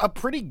was a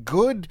pretty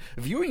good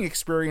viewing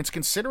experience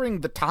considering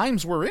the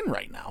times we're in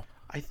right now.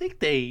 I think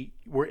they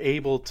were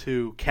able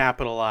to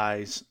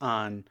capitalize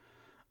on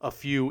a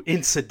few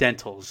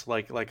incidentals,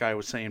 like I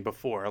was saying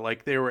before.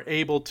 Like, they were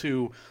able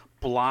to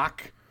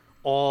block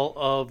all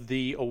of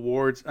the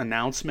awards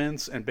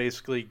announcements and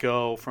basically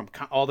go from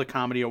all the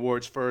comedy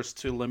awards first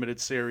to limited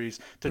series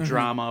to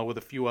drama with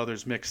a few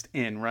others mixed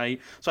in, right?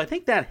 So I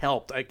think that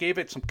helped. I gave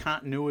it some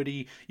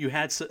continuity. You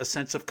had a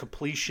sense of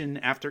completion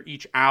after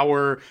each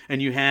hour,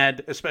 and you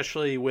had,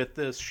 especially with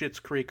this Schitt's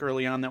Creek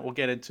early on that we'll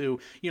get into,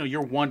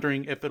 you're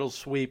wondering if it'll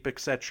sweep,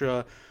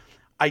 etc.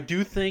 I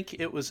do think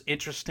it was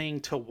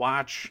interesting to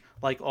watch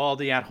like all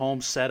the at-home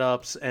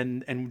setups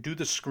and do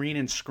the screen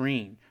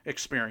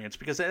experience,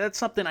 because that's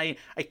something I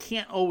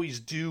can't always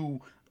do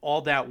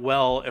all that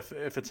well if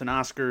it's an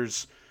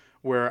Oscars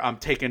where I'm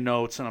taking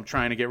notes and I'm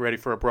trying to get ready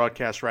for a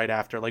broadcast right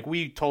after. Like,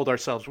 we told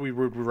ourselves we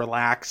would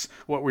relax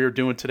what we were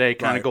doing today,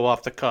 kind of go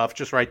off the cuff,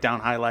 just write down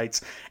highlights.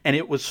 And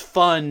it was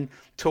fun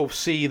to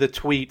see the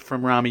tweet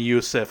from Rami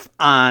Youssef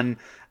on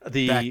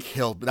that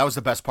was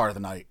the best part of the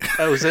night.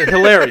 That was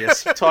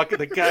hilarious. Talking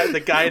the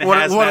guy in what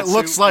hazmat it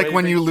looks suit like waving.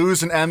 when you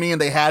lose an Emmy,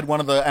 and they had one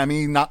of the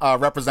Emmy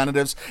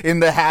representatives in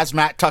the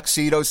hazmat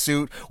tuxedo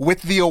suit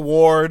with the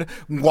award,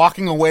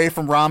 walking away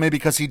from Rami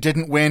because he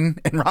didn't win,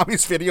 and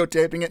Rami's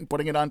videotaping it and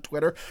putting it on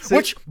Twitter,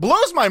 which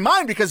blows my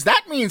mind, because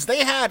that means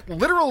they had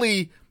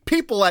literally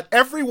people at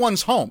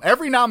everyone's home,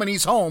 every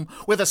nominee's home,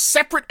 with a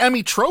separate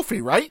Emmy trophy,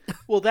 right?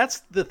 Well, that's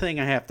the thing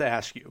I have to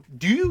ask you.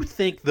 Do you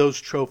think those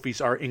trophies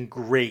are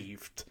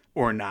engraved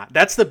or not?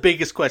 That's the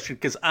biggest question,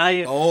 because I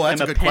am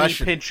a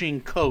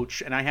penny-pinching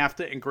coach, and I have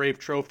to engrave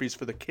trophies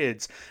for the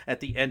kids at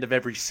the end of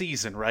every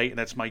season, right? And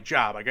that's my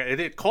job.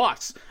 It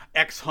costs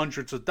X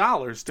hundreds of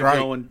dollars to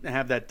go and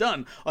have that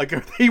done. Like,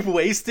 are they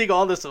wasting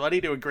all this money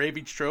to engrave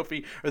each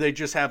trophy, or they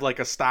just have like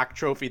a stock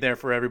trophy there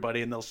for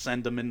everybody and they'll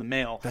send them in the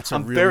mail?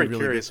 I'm very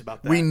curious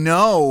about that. We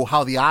know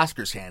how the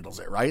Oscars handles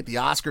it, right? The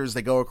Oscars,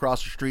 they go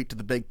across the street to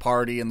the big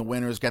party and the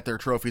winners get their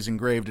trophies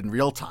engraved in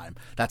real time.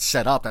 That's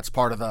set up. That's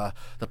part of the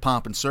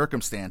pomp and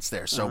circumstance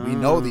there. So we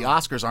know the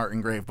Oscars aren't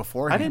engraved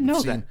beforehand. I didn't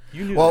know that.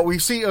 You knew well, that. we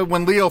see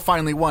when Leo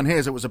finally won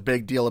his, it was a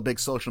big deal, a big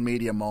social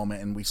media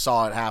moment, and we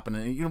saw it happen.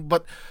 And,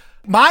 but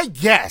my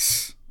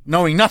guess,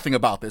 knowing nothing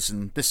about this,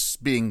 and this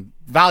being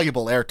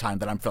valuable airtime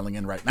that I'm filling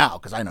in right now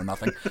because I know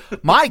nothing,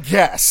 my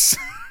guess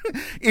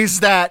is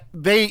that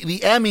the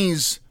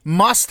Emmys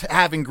must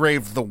have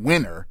engraved the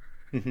winner.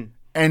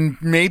 And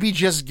maybe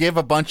just give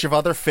a bunch of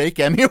other fake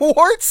Emmy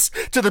awards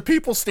to the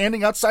people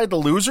standing outside the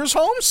losers'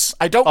 homes?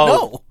 I don't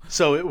know.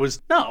 So it was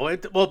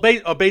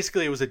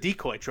basically it was a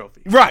decoy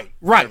trophy. Right,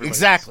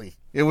 exactly.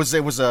 It was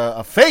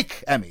a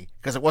fake Emmy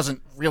because it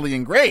wasn't really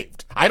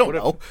engraved. I don't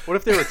know. What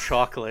if they were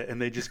chocolate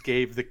and they just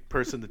gave the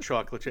person the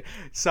chocolate?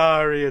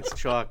 Sorry, it's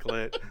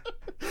chocolate.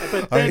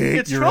 But then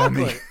it's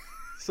chocolate. Emmy.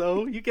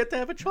 So you get to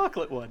have a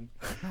chocolate one.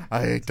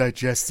 I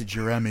digested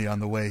your Emmy on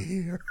the way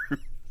here.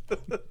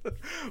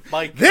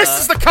 Mike, this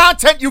is the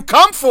content you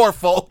come for,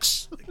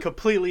 folks.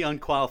 Completely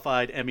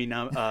unqualified Emmy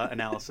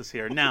analysis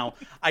here. Now,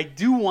 I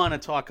do want to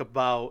talk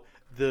about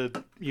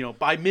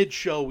by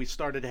mid-show we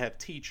started to have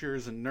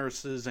teachers and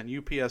nurses and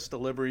UPS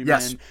delivery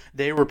Yes. men.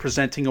 They were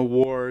presenting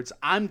awards.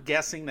 I'm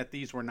guessing that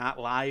these were not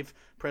live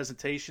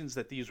presentations,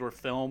 that these were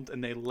filmed,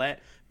 and they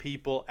let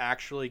people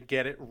actually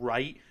get it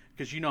right.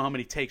 Because you know how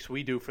many takes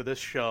we do for this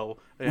show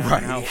and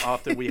how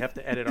often we have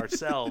to edit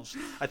ourselves.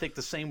 I think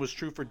the same was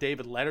true for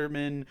David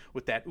Letterman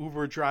with that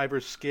Uber driver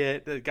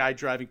skit, the guy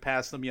driving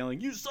past them yelling,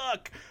 "You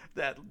suck!"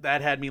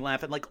 That had me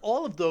laughing. Like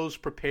all of those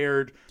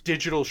prepared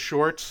digital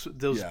shorts,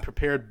 those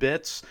prepared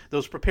bits,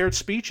 those prepared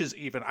speeches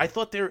even. I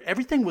thought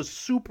everything was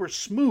super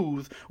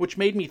smooth, which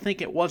made me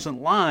think it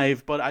wasn't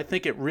live, but I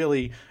think it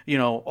really,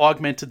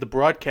 augmented the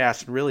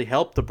broadcast and really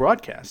helped the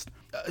broadcast.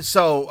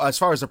 So as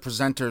far as the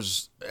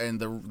presenters and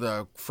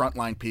the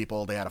frontline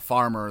people, they had a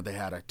farmer, they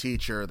had a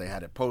teacher, they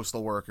had a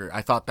postal worker.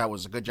 I thought that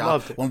was a good job.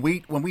 Loved it.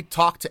 When we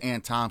talked to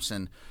Ann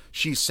Thompson,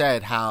 she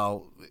said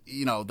how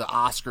the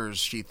Oscars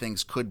she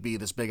thinks could be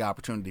this big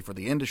opportunity for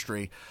the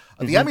industry.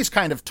 The Emmys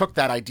kind of took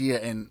that idea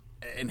and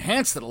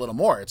enhanced it a little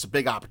more. It's a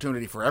big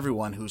opportunity for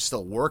everyone who's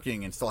still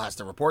working and still has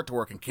to report to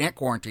work and can't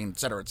quarantine, et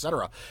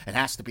cetera, and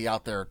has to be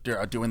out there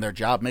doing their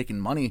job, making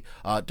money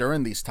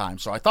during these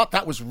times. So I thought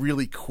that was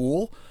really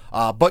cool.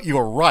 But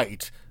you're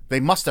right.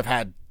 They must have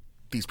had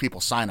these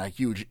people sign a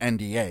huge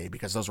NDA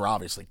because those were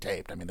obviously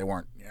taped. I mean, they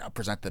weren't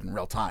presented in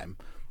real time.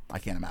 I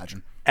can't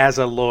imagine. As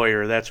a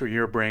lawyer, that's where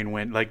your brain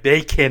went. Like,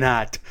 they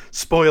cannot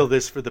spoil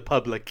this for the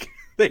public.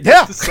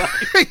 Yeah,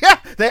 yeah.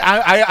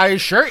 I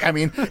assure you. I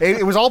mean,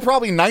 it was all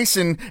probably nice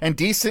and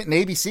decent, and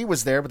ABC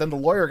was there. But then the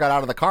lawyer got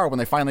out of the car when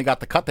they finally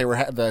got the cut.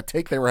 The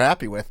take they were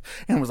happy with,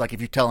 and was like,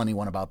 "If you tell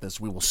anyone about this,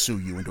 we will sue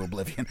you into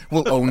oblivion.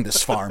 We'll own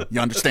this farm." You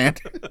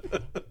understand?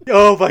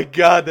 Oh my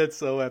God, that's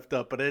so effed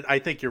up. But I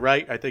think you're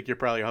right. I think you're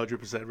probably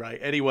 100% right.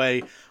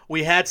 Anyway,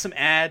 we had some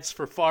ads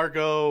for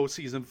Fargo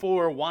season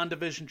 4,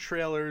 WandaVision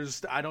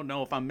trailers. I don't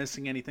know if I'm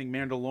missing anything.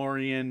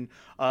 Mandalorian.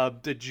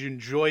 Did you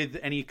enjoy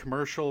any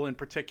commercial in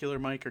particular,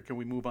 Mike, or can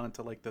we move on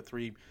to like the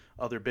 3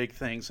 other big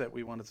things that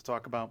we wanted to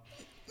talk about?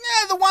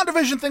 Yeah, the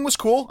WandaVision thing was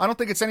cool. I don't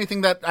think it's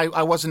anything that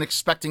I wasn't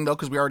expecting, though,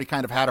 because we already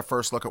kind of had a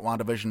first look at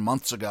WandaVision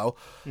months ago.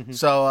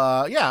 So,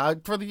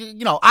 for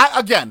the,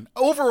 again,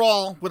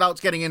 overall, without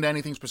getting into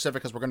anything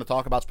specific, because we're going to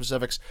talk about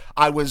specifics,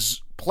 I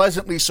was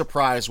pleasantly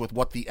surprised with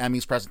what the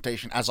Emmys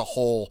presentation as a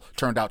whole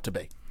turned out to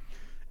be.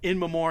 In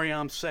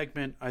Memoriam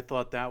segment, I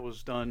thought that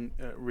was done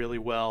really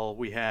well.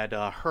 We had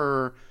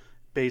her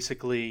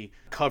basically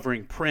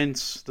covering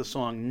Prince, the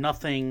song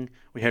Nothing.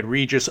 We had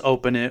Regis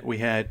open it. We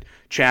had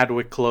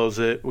Chadwick close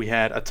it. We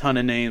had a ton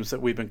of names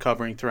that we've been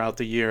covering throughout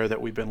the year that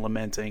we've been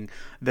lamenting.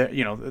 That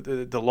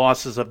the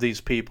losses of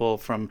these people,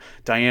 from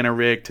Diana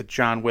Rigg to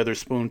John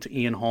Witherspoon to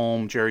Ian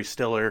Holm, Jerry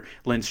Stiller,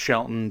 Lynn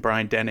Shelton,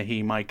 Brian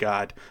Dennehy. My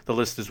God, the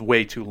list is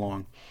way too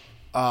long.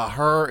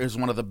 Her is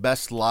one of the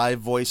best live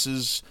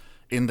voices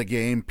in the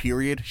game,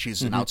 period.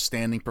 She's an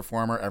outstanding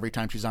performer. Every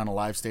time she's on a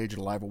live stage, at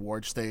a live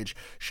award stage,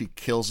 she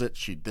kills it.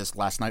 This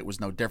last night was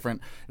no different.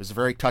 It was a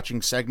very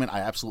touching segment. I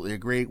absolutely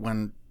agree.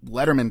 When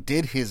Letterman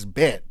did his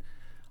bit,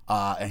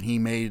 and he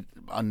made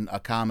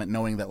a comment,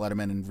 knowing that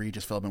Letterman and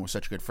Regis Philbin were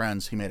such good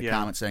friends, he made a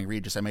comment saying,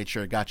 "Regis, I made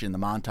sure it got you in the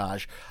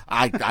montage."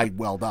 I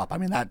welled up. I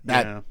mean,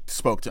 that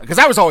spoke to, because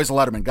I was always a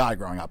Letterman guy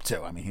growing up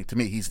too. I mean, to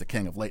me, he's the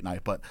king of late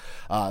night, but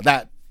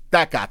that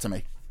got to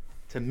me.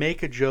 To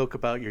make a joke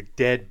about your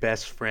dead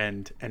best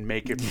friend and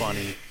make it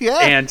funny Yeah.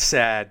 and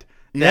sad,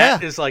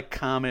 that is like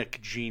comic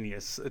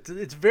genius.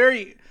 It's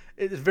very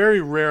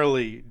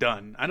rarely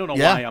done. I don't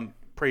know why I'm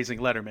praising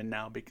Letterman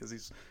now, because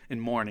he's in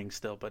mourning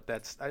still, but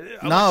that's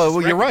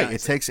you're right.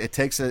 It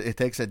takes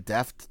a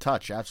deft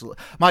touch.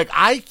 Absolutely, Mike.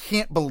 I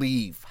can't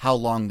believe how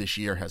long this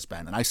year has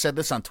been, and I said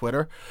this on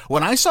Twitter.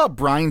 When I saw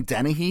Brian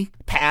Dennehy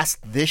pass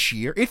this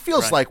year, it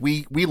feels like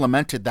we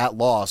lamented that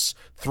loss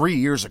 3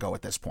 years ago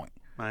at this point.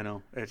 I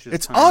know.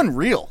 It's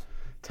unreal.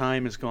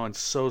 Time has gone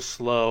so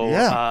slow.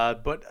 Yeah.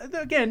 But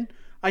again,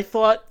 I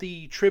thought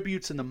the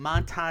tributes and the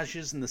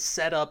montages and the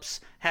setups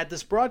had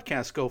this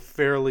broadcast go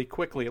fairly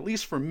quickly, at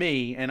least for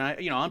me. And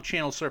I'm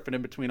channel surfing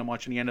in between. I'm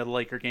watching the end of the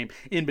Laker game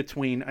in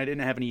between. I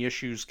didn't have any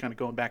issues kind of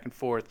going back and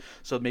forth,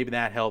 so maybe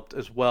that helped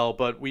as well.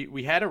 But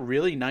we had a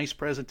really nice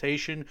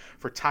presentation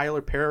for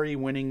Tyler Perry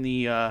winning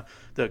the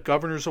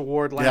Governor's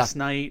Award last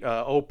night.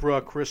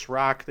 Oprah, Chris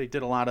Rock, they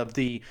did a lot of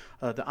the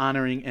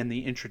honoring and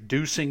the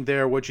introducing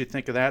there. What'd you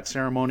think of that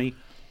ceremony?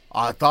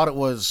 I thought it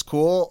was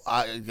cool.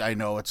 I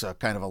know it's a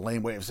kind of a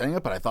lame way of saying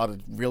it, but I thought it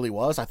really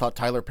was. I thought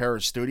Tyler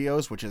Perry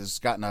Studios, which has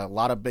gotten a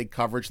lot of big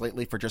coverage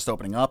lately for just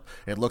opening up,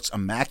 it looks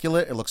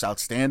immaculate. It looks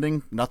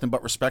outstanding. Nothing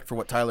but respect for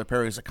what Tyler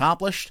Perry's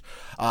accomplished.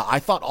 I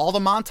thought all the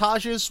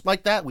montages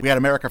like that. We had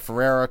America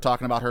Ferrera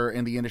talking about her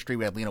in the industry.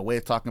 We had Lena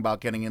Waithe talking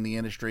about getting in the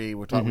industry.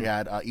 We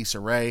had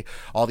Issa Rae.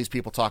 All these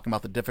people talking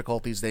about the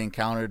difficulties they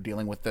encountered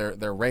dealing with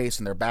their race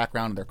and their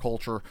background and their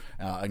culture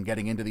and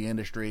getting into the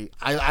industry.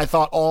 I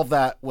thought all of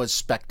that was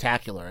spectacular.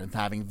 And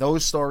having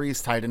those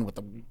stories tied in with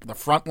the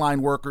frontline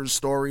workers'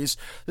 stories,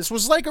 this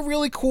was like a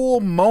really cool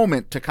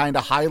moment to kind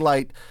of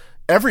highlight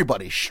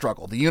everybody's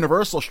struggle, the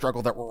universal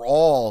struggle that we're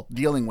all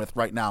dealing with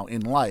right now in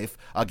life,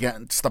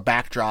 against the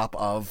backdrop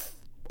of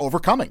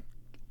overcoming.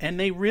 and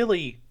they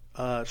really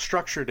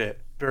structured it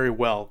very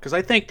well. Because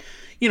I think,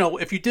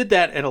 if you did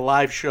that at a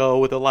live show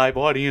with a live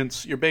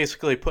audience, you're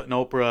basically putting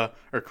Oprah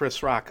or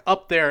Chris Rock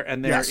up there,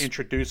 and they're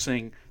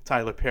introducing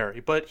Tyler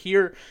Perry. But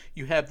here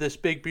you have this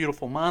big,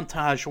 beautiful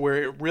montage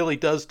where it really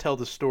does tell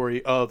the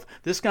story of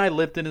this guy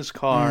lived in his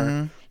car.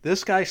 Mm-hmm.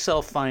 This guy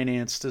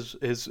self-financed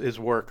his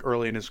work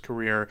early in his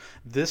career.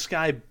 This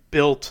guy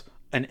built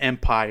an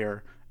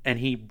empire, and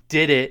he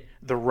did it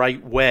the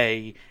right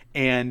way.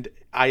 And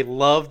I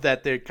love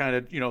that they kind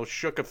of,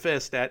 shook a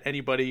fist at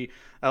anybody,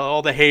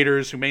 all the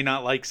haters who may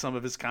not like some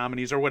of his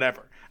comedies or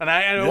whatever. And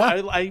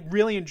I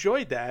really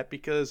enjoyed that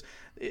because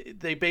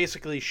they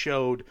basically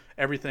showed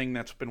everything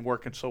that's been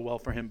working so well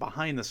for him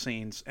behind the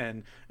scenes,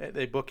 and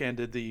they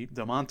bookended the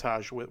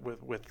montage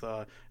with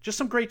just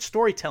some great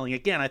storytelling.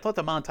 Again, I thought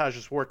the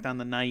montages worked on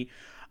the night.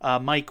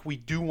 Mike, we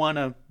do want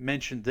to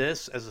mention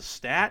this as a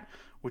stat,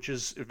 which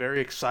is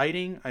very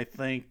exciting. I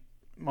think,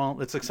 well,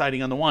 it's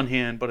exciting on the one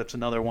hand, but it's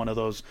another one of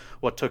those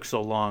what took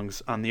so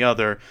longs on the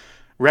other.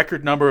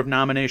 Record number of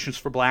nominations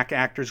for black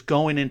actors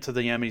going into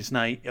the Emmys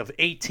night of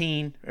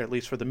 18, or at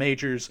least for the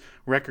majors.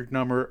 Record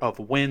number of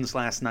wins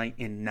last night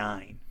in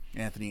 9.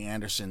 Anthony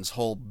Anderson's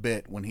whole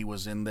bit when he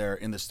was in there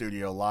in the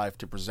studio live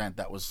to present,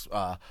 that was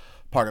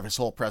part of his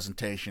whole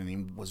presentation. He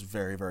was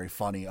very, very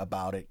funny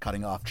about it,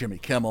 cutting off Jimmy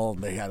Kimmel.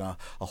 They had a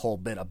whole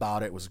bit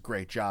about it. It was a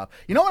great job.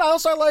 You know what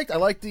else I liked? I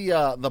liked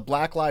the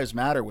Black Lives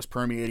Matter was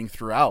permeating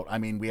throughout. I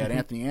mean, we had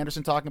Anthony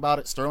Anderson talking about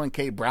it. Sterling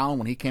K. Brown,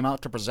 when he came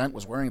out to present,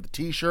 was wearing the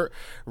T-shirt.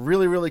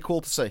 Really, really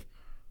cool to see.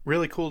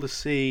 Really cool to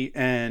see.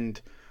 And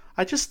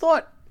I just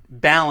thought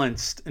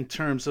balanced in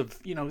terms of,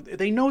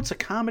 they know it's a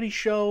comedy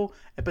show,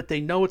 but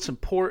they know it's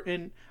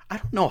important. I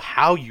don't know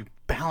how you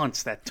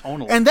balance that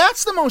tonally. And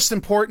that's the most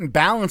important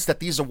balance that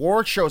these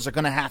award shows are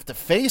going to have to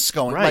face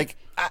going. Right.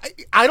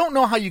 Like, I don't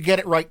know how you get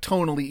it right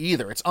tonally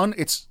either.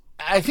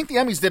 I think the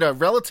Emmys did a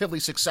relatively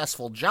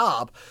successful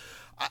job.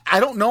 I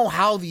don't know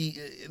how the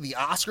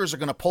Oscars are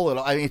going to pull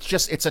it. I mean,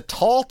 it's a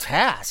tall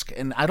task,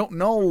 and I don't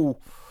know.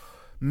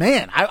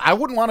 Man, I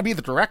wouldn't want to be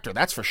the director,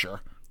 that's for sure.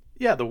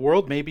 Yeah, the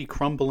world may be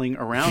crumbling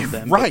around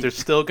them, right, but they're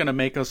still going to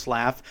make us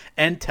laugh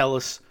and tell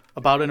us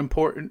about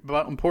important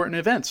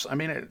events. I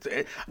mean,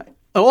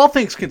 all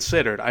things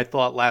considered, I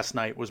thought last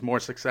night was more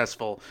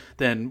successful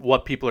than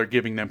what people are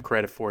giving them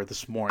credit for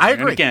this morning. I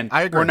agree. And again,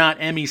 I agree. We're not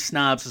Emmy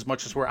snobs as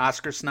much as we're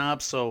Oscar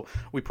snobs, so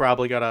we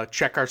probably got to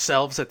check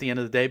ourselves at the end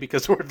of the day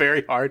because we're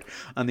very hard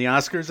on the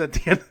Oscars at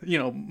the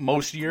end,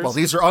 most years. Well,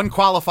 these are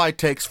unqualified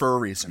takes for a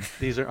reason.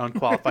 These are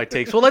unqualified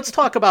takes. Well, let's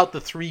talk about the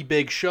 3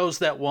 big shows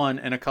that won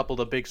and a couple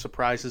of big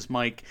surprises,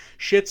 Mike.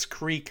 Schitt's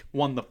Creek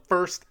won the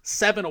first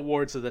 7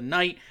 awards of the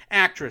night.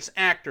 Actress,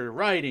 actor,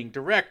 writing,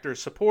 director,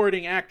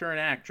 supporting actor and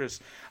actress.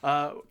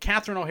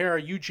 Catherine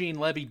O'Hara, Eugene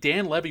Levy,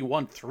 Dan Levy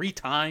won 3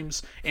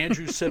 times.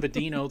 Andrew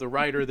Civadino, the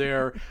writer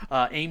there.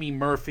 Amy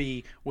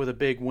Murphy with a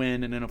big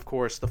win. And then, of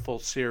course, the full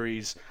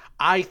series.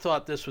 I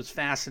thought this was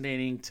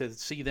fascinating to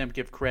see them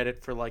give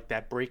credit for like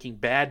that Breaking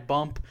Bad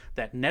bump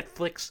that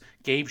Netflix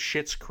gave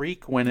Schitt's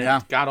Creek when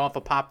it got off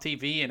of Pop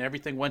TV and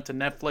everything went to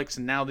Netflix,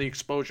 and now the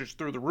exposure's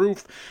through the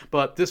roof.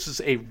 But this is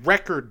a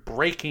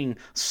record-breaking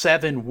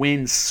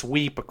 7-win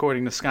sweep,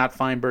 according to Scott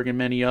Feinberg and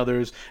many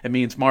others. It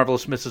means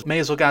Marvelous Mrs.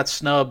 Maisel got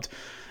snubbed.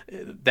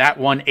 That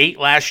won 8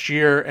 last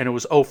year, and it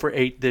was 0 for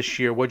 8 this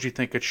year. What'd you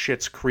think of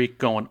Schitt's Creek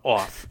going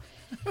off?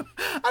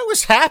 I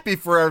was happy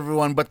for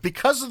everyone, but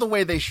because of the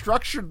way they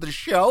structured the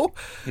show,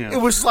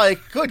 It was like,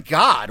 good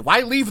God,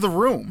 why leave the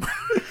room?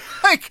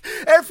 Like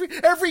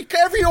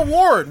every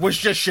award was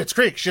just Schitt's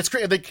Creek. Schitt's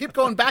Creek. They keep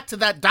going back to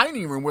that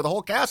dining room where the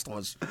whole cast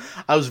was.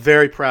 I was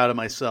very proud of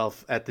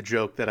myself at the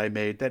joke that I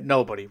made that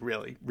nobody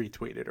really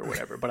retweeted or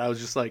whatever. But I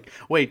was just like,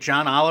 wait,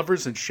 John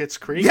Oliver's in Schitt's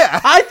Creek?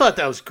 Yeah. I thought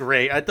that was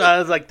great. I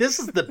was like, this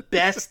is the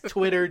best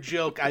Twitter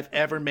joke I've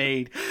ever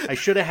made. I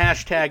should have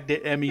hashtagged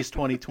it Emmys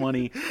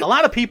 2020. A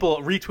lot of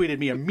people retweeted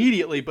me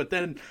immediately, but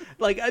then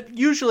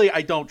usually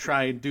I don't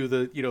try and do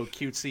the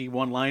cutesy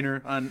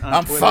one-liner on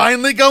I'm Twitter.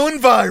 finally going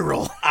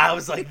viral. I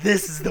was like,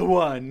 this is the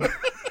one.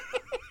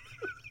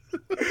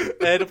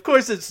 And of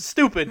course it's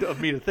stupid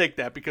of me to think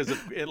that because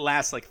it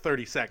lasts like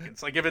 30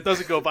 seconds. Like if it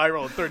doesn't go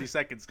viral in 30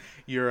 seconds,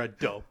 you're a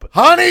dope.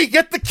 Honey,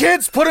 get the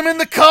kids, put them in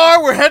the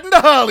car, we're heading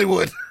to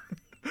Hollywood.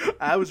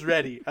 I was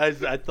ready. I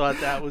thought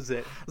that was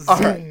it.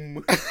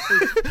 Zoom.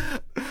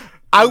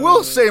 I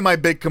will say my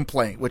big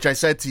complaint, which I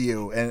said to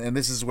you, and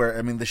this is where,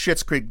 the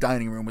Schitt's Creek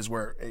dining room is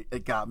where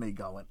it got me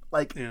going.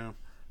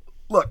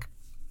 Look,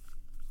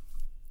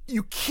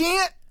 you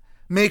can't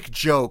make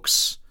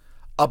jokes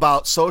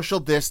about social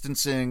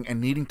distancing and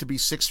needing to be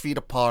 6 feet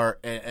apart,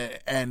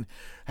 and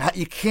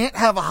you can't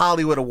have a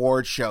Hollywood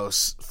award show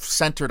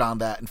centered on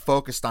that and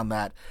focused on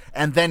that,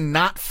 and then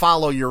not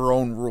follow your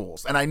own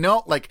rules. And I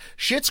know,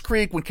 Schitt's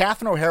Creek, when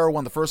Catherine O'Hara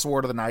won the first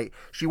award of the night,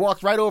 she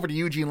walked right over to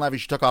Eugene Levy,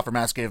 she took off her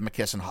mask, gave him a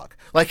kiss and hug.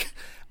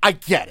 I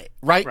get it,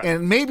 right?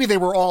 And maybe they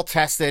were all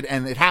tested,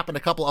 and it happened a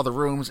couple other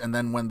rooms, and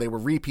then when they were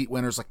repeat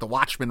winners, like the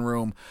Watchmen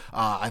room,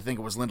 I think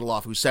it was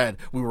Lindelof who said,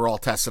 we were all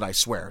tested, I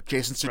swear.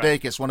 Jason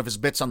Sudeikis, one of his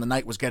bits on the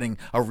night was getting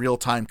a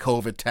real-time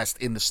COVID test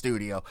in the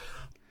studio.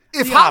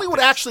 if The Hollywood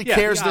optics. actually Yeah,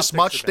 cares the this optics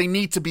much, are they bad.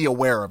 need to be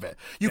aware of it.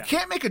 You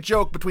can't make a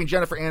joke between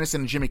Jennifer Aniston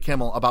and Jimmy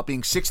Kimmel about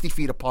being 60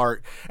 feet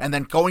apart and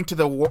then going to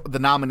the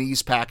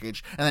nominees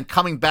package and then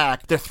coming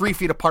back. They're 3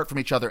 feet apart from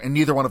each other and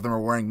neither one of them are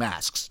wearing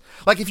masks.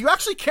 Like, if you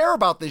actually care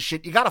about this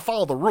shit, you got to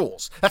follow the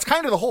rules. That's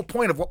kind of the whole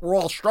point of what we're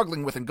all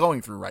struggling with and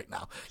going through right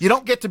now. You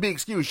don't get to be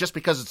excused just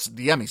because it's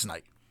the Emmys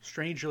night.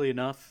 Strangely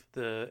enough,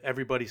 the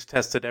everybody's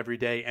tested every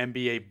day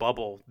NBA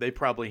bubble, they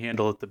probably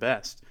handle it the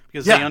best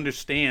because they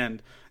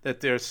understand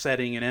that they're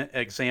setting an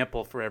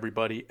example for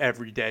everybody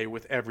every day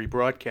with every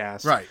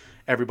broadcast. Right.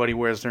 Everybody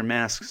wears their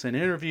masks in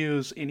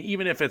interviews, and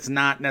even if it's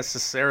not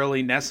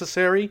necessarily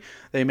necessary,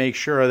 they make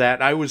sure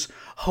that. I was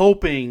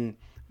hoping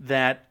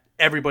that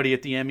everybody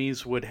at the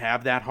Emmys would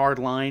have that hard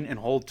line and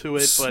hold to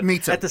it, but Me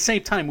too. at the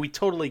same time, we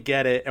totally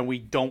get it, and we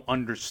don't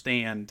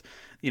understand,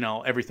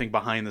 everything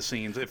behind the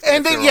scenes.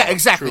 And they're yeah, all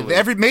exactly. truly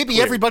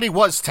clear. Everybody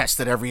was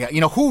tested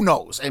who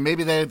knows? And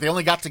maybe they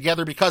only got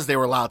together because they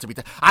were allowed to be.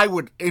 I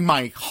would, in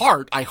my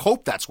heart, I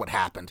hope that's what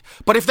happened.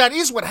 But if that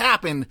is what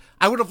happened,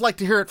 I would have liked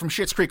to hear it from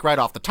Schitt's Creek right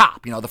off the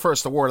top. The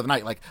first award of the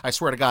night. Like, I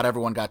swear to God,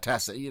 everyone got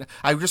tested.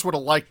 I just would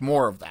have liked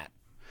more of that.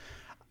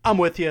 I'm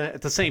with you.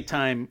 At the same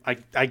time,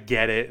 I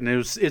get it, and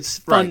it's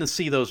fun to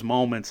see those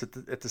moments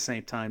at the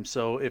same time.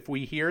 So if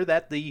we hear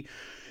that the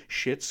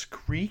Schitt's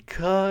Creek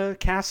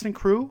cast and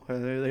crew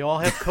they all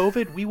have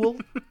COVID, we will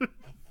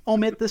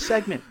omit this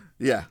segment.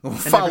 Yeah, we'll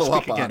never follow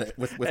up speak on again. it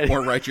with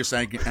more righteous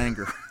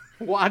anger.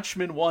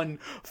 Watchmen won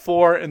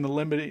 4 in the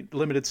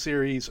limited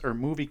series or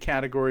movie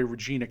category.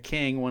 Regina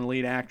King won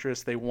lead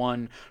actress. They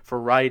won for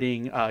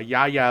writing.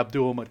 Yahya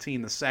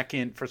Abdul-Mateen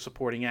II for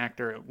supporting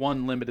actor.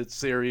 1 limited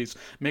series.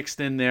 Mixed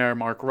in there,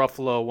 Mark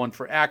Ruffalo won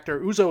for actor.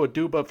 Uzo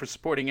Aduba for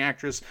supporting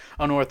actress.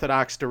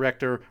 Unorthodox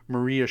director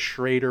Maria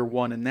Schrader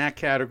won in that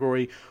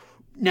category.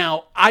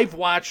 Now, I've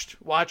watched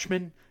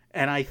Watchmen,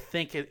 and I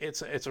think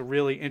it's a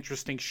really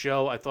interesting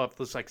show. I thought it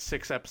was like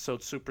 6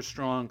 episodes, super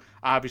strong.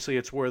 Obviously,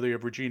 it's worthy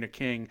of Regina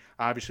King.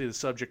 Obviously, the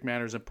subject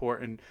matter is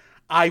important.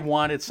 I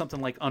wanted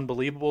something like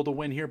Unbelievable to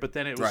win here, but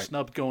then it was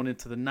snubbed going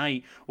into the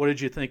night. What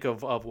did you think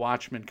of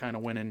Watchmen kind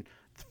of winning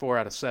 4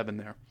 out of 7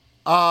 there?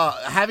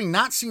 Having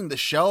not seen the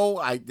show,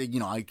 I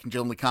can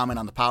only comment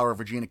on the power of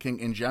Regina King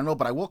in general,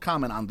 but I will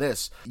comment on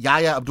this.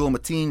 Yahya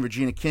Abdul-Mateen,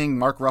 Regina King,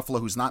 Mark Ruffalo,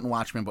 who's not in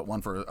Watchmen, but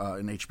won for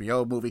an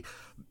HBO movie.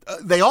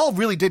 They all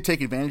really did take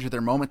advantage of their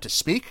moment to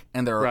speak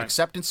and their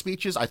acceptance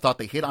speeches. I thought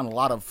they hit on a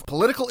lot of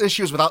political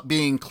issues without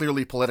being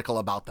clearly political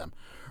about them.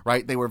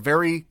 Right? They were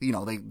very,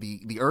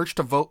 the urge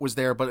to vote was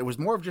there, but it was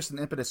more of just an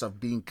impetus of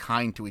being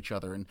kind to each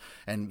other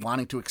and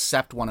wanting to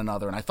accept one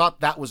another. And I thought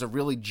that was a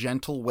really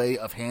gentle way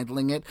of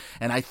handling it.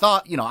 And I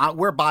thought,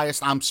 we're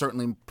biased. I'm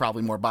certainly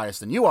probably more biased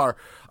than you are.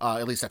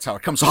 At least that's how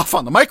it comes off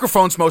on the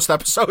microphones most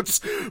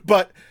episodes.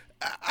 But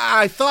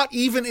I thought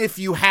even if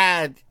you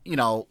had,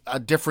 a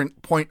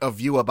different point of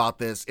view about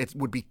this, it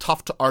would be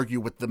tough to argue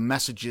with the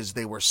messages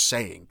they were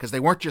saying. Because they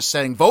weren't just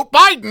saying, vote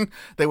Biden.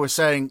 They were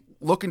saying,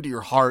 look into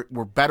your heart.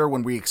 We're better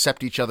when we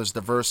accept each other's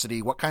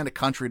diversity. What kind of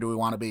country do we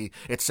want to be,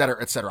 et cetera,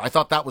 et cetera. I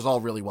thought that was all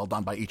really well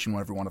done by each and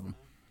every one of them.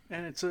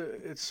 And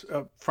it's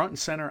front and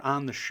center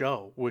on the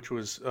show, which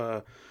was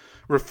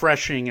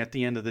refreshing at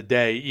the end of the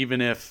day,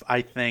 even if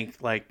I think,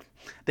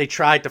 they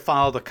tried to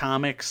follow the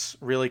comics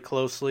really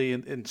closely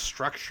in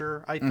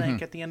structure, I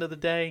think, at the end of the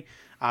day.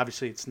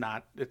 Obviously, it's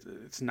not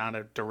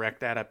a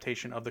direct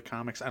adaptation of the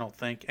comics, I don't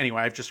think.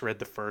 Anyway, I've just read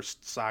the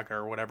first saga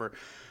or whatever.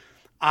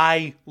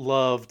 I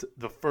loved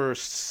the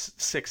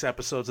first 6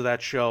 episodes of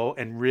that show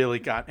and really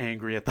got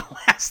angry at the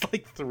last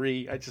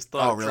 3. I just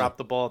thought it dropped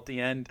the ball at the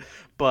end.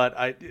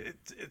 But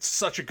it's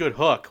such a good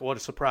hook. What a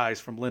surprise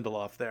from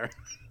Lindelof there.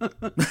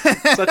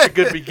 Such a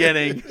good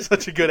beginning.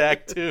 Such a good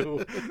act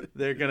 2.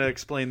 They're going to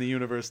explain the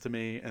universe to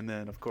me. And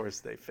then, of course,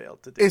 they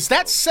failed to do Is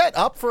that so. set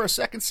up for a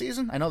second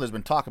season? I know there's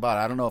been talk about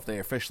it. I don't know if they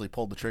officially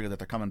pulled the trigger that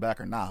they're coming back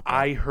or not. But...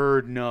 I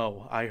heard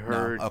no. I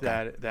heard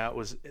Okay. that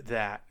was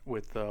that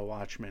with the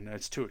Watchmen.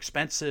 It's too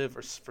expensive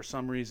or for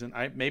some reason.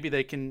 Maybe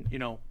they can,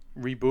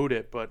 reboot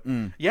it. But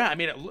yeah, I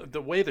mean,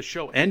 the way the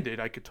show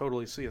ended, I could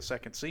totally see a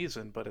second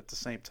season. But at the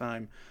same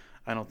time,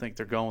 I don't think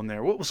they're going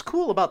there. What was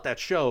cool about that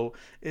show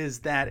is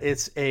that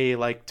it's a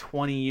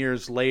 20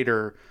 years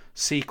later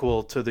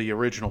sequel to the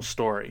original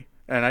story.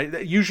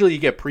 And usually you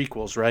get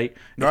prequels, right?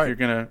 If you're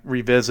going to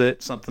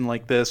revisit something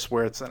like this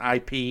where it's an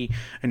IP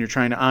and you're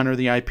trying to honor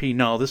the IP.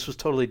 No, this was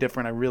totally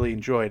different. I really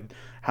enjoyed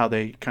how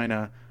they kind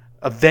of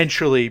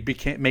eventually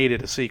made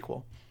it a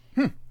sequel.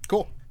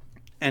 Cool.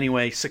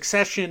 Anyway,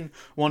 Succession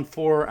won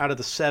 4 out of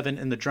the 7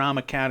 in the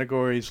drama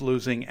categories,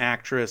 losing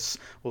actress.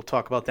 We'll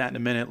talk about that in a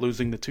minute.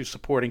 Losing the 2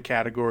 supporting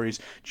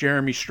categories.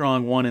 Jeremy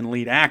Strong won in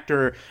lead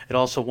actor. It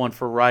also won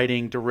for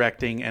writing,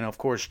 directing, and of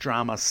course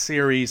drama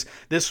series.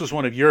 This was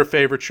one of your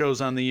favorite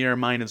shows on the year,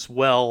 mine as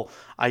well.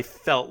 I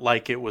felt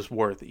like it was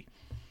worthy.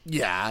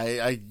 Yeah,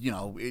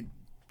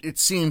 it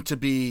seemed to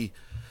be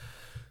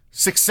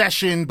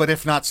Succession, but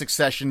if not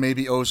Succession,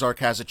 maybe Ozark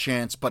has a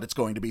chance, but it's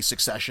going to be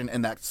Succession,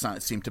 and that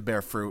seemed to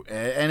bear fruit.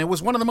 And it was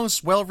one of the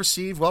most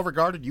well-received,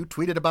 well-regarded. You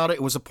tweeted about it.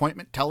 It was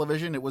appointment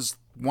television. It was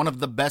one of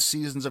the best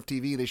seasons of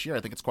TV this year.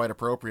 I think it's quite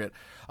appropriate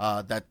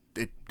that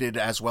it did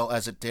as well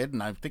as it did,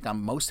 and I think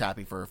I'm most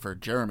happy for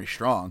Jeremy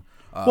Strong.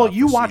 Well,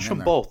 you for watched seeing him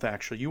them there. both,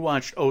 actually. You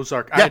watched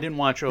Ozark. Yeah. I didn't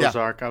watch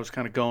Ozark. I was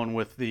kind of going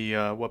with the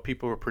what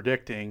people were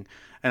predicting.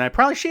 And I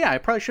probably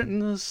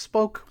shouldn't have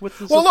spoke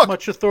with as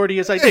much authority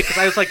as I did, because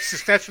I was like,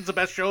 Succession's the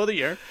best show of the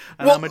year,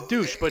 and I'm a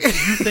douche. But do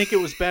you think it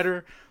was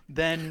better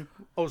than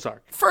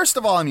Ozark? First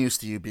of all, I'm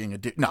used to you being a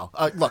douche. No,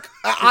 look,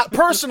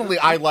 personally,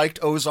 I liked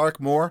Ozark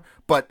more,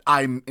 but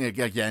I'm,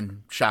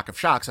 again, shock of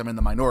shocks, I'm in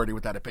the minority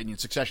with that opinion.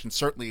 Succession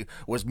certainly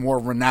was more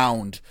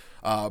renowned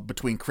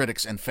between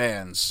critics and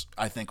fans,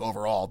 I think,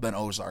 overall, than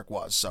Ozark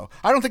was. So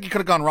I don't think you could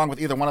have gone wrong with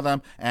either one of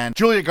them. And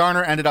Julia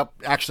Garner ended up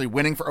actually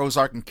winning for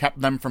Ozark and kept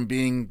them from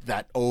being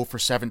that 0 for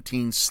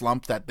 17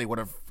 slump that they would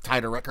have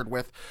tied a record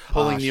with.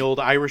 Pulling the old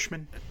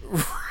Irishman?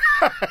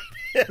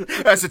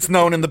 As it's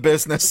known in the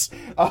business.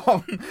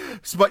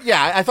 But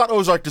yeah, I thought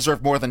Ozark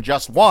deserved more than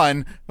just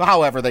one.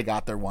 However, they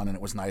got their one, and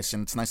it was nice.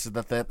 And it's nice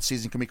that that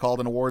season can be called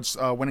an awards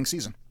winning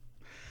season.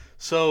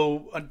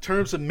 So, in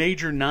terms of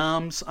major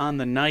noms on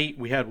the night,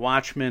 we had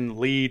Watchmen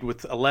lead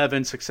with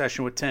 11,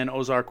 Succession with 10,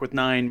 Ozark with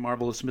 9,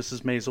 Marvelous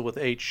Mrs. Maisel with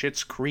 8,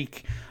 Schitt's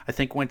Creek, I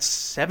think, went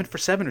 7 for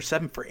 7 or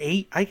 7 for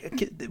 8.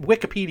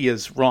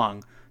 Wikipedia's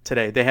wrong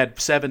today. They had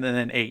 7 and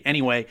then 8.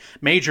 Anyway,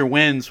 major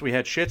wins. We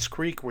had Schitt's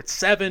Creek with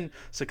 7,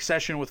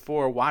 Succession with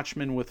 4,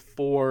 Watchmen with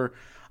 4.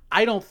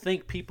 I don't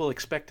think people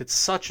expected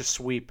such a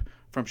sweep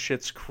from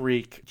Schitt's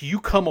Creek. Do you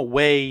come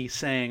away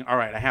saying, all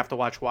right, I have to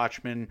watch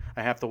Watchmen,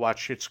 I have to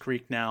watch Schitt's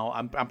Creek now?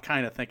 I'm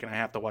kind of thinking I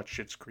have to watch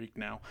Schitt's Creek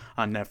now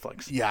on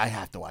Netflix. Yeah, I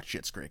have to watch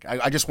Schitt's Creek.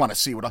 I just want to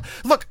see what...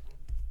 Look,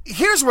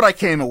 here's what I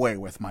came away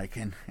with, Mike,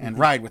 and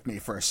ride with me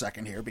for a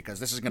second here,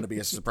 because this is going to be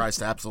a surprise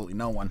to absolutely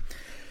no one.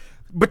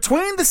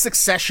 Between the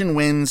Succession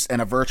wins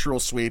and a virtual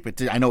sweep,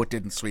 I know it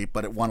didn't sweep,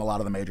 but it won a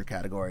lot of the major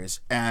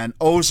categories. And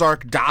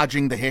Ozark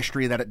dodging the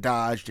history that it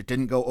dodged. It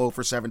didn't go 0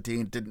 for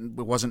 17. It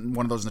wasn't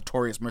one of those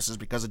notorious misses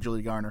because of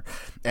Julia Garner.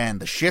 And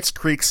the Schitt's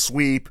Creek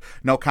sweep,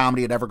 no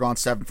comedy had ever gone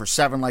 7 for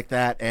 7 like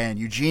that. And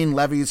Eugene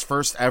Levy's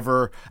first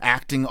ever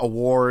acting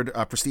award,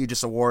 a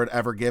prestigious award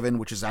ever given,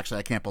 which is actually,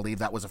 I can't believe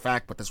that was a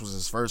fact, but this was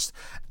his first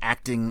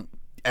acting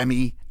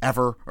Emmy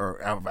ever,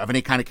 or of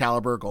any kind of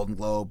caliber, Golden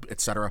Globe,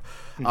 etc.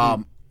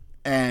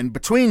 And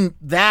between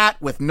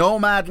that, with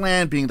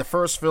Nomadland being the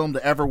first film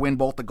to ever win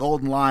both the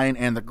Golden Lion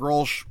and the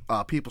Girls'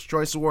 People's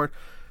Choice Award.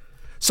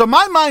 So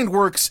my mind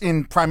works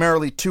in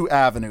primarily 2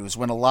 avenues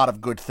when a lot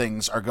of good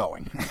things are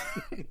going.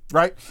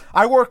 Right?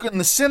 I work in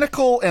the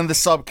cynical and the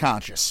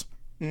subconscious.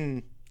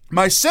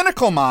 My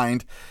cynical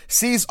mind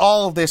sees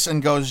all of this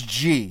and goes,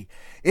 gee,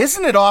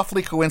 isn't it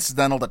awfully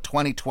coincidental that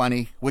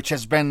 2020, which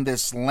has been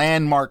this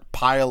landmark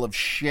pile of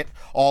shit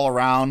all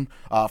around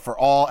for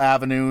all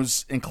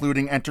avenues,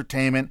 including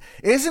entertainment,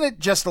 isn't it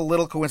just a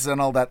little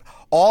coincidental that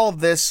all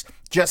of this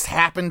just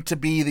happened to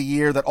be the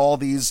year that all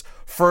these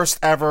first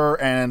ever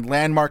and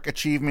landmark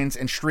achievements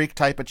and streak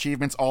type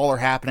achievements all are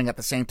happening at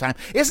the same time?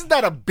 Isn't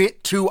that a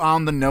bit too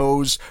on the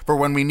nose for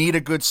when we need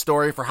a good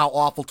story for how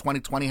awful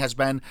 2020 has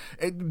been?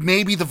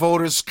 Maybe the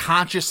voters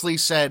consciously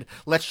said,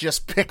 let's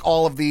just pick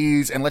all of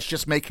these and let's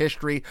just make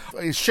history.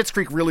 Is Schitt's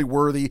Creek really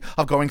worthy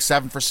of going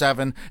 7 for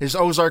 7? Is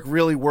Ozark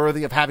really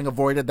worthy of having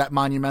avoided that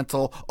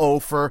monumental 0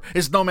 for?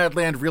 Is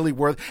Nomadland really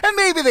worthy? And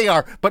maybe they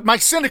are, but my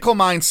cynical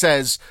mind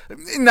says,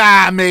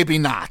 nah, maybe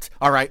not.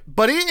 All right.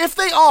 But if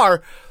they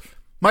are,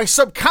 my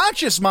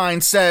subconscious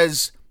mind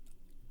says,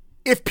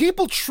 if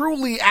people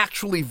truly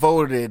actually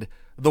voted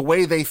the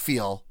way they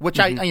feel, which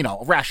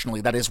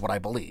rationally, that is what I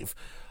believe,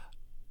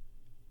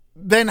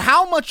 then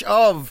how much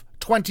of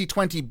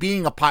 2020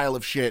 being a pile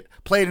of shit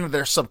played into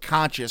their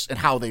subconscious and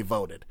how they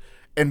voted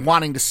and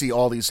wanting to see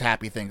all these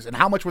happy things? And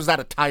how much was that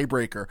a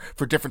tiebreaker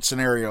for different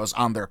scenarios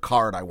on their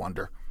card, I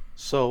wonder?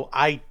 So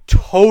I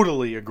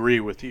totally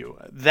agree with you.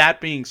 That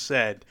being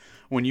said,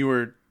 when you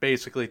were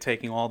basically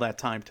taking all that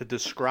time to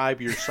describe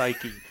your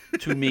psyche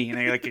to me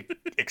and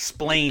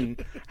explain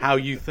how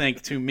you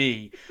think to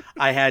me,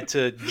 I had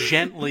to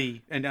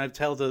gently, and I need to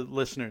tell the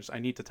listeners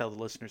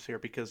here,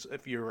 because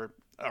if you're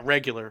a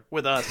regular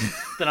with us,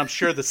 then I'm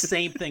sure the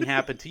same thing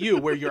happened to you,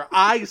 where your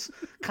eyes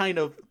kind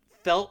of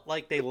felt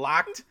like they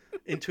locked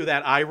into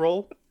that eye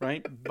roll,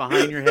 right,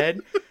 behind your head.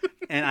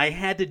 And I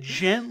had to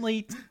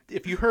gently,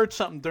 if you heard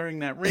something during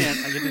that rant,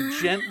 I had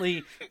to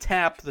gently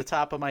tap the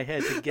top of my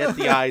head to get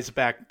the eyes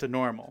back to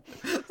normal.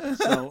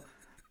 So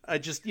I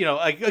just,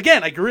 I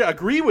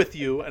agree with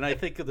you, and I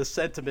think the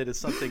sentiment is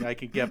something I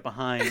can get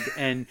behind.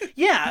 And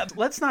yeah,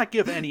 let's not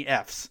give any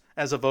Fs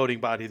as a voting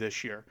body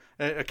this year.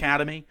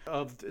 Academy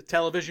of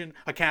Television,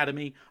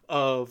 Academy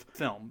of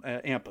Film,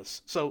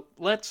 AMPAS. So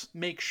let's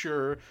make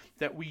sure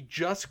that we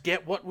just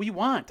get what we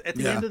want at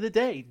the end of the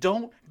day.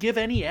 Don't give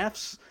any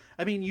Fs.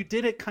 I mean, you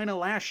did it kind of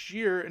last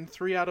year in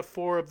 3 out of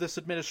 4 of this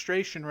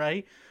administration,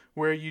 right?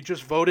 where you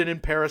just voted in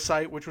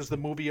Parasite, which was the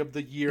movie of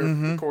the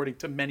year, according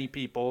to many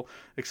people,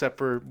 except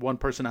for one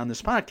person on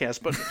this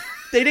podcast. But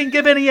they didn't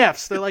give any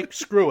Fs. They're like,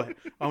 screw it.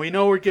 Oh, we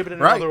know we're giving it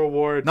another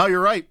award. No,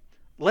 you're right.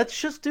 Let's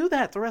just do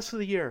that the rest of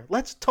the year.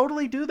 Let's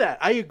totally do that.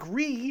 I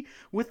agree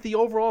with the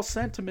overall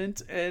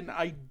sentiment, and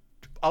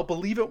I'll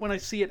believe it when I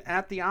see it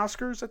at the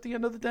Oscars at the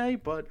end of the day,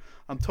 but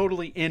I'm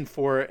totally in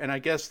for it. And I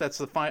guess that's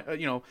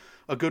a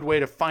good way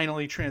to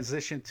finally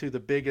transition to the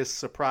biggest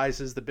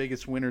surprises, the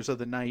biggest winners of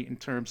the night in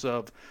terms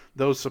of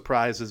those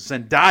surprises.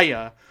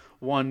 Zendaya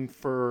won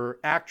for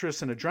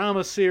actress in a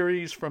drama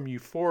series from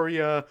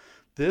Euphoria.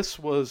 This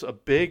was a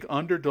big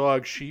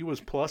underdog. She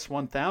was plus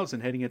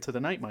 1,000 heading into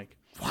the night, Mike.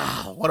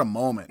 Wow, what a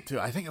moment, too.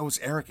 I think it was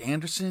Eric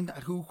Anderson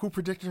who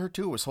predicted her,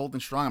 too, was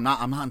holding strong.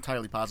 I'm not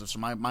entirely positive, so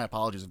my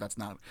apologies if that's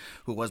not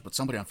who it was, but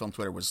somebody on Film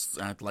Twitter was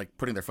like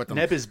putting their foot down.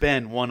 Nebis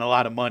Ben won a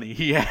lot of money.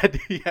 He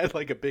had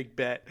like a big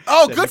bet.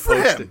 Oh, good for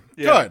him.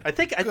 Yeah. Good. I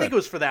think it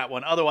was for that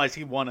one. Otherwise,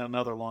 he won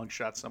another long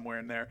shot somewhere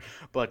in there.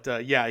 But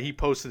he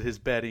posted his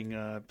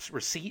betting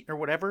receipt or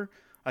whatever.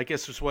 I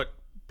guess is what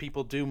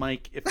people do,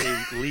 Mike, if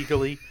they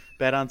legally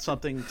bet on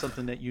something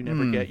that you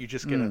never get. You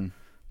just get a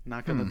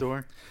knock on the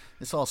door.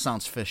 This all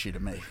sounds fishy to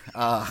me.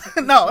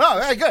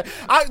 No, good.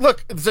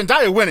 Look,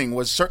 Zendaya winning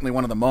was certainly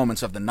one of the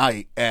moments of the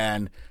night,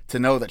 and to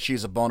know that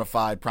she's a bona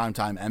fide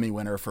primetime Emmy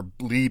winner for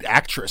lead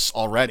actress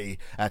already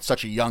at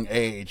such a young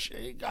age,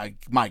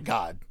 my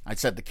God. I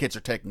said the kids are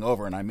taking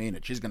over, and I mean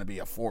it. She's going to be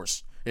a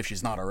force if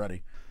she's not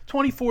already.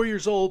 24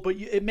 years old, but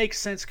it makes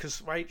sense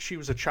because, right, she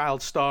was a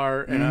child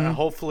star, and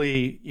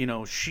hopefully,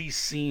 she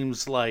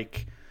seems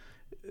like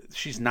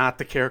she's not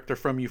the character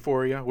from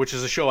Euphoria, which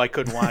is a show I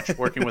couldn't watch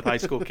working with high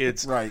school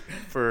kids right.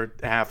 for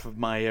half of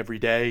my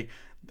everyday.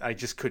 I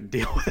just couldn't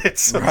deal with it.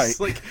 So it's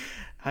like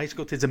high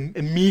school kids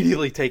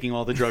immediately taking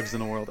all the drugs in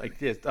the world.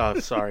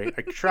 Sorry.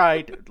 I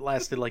tried. It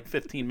lasted like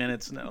 15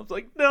 minutes, and then I was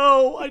like,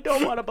 no, I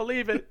don't want to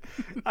believe it.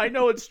 I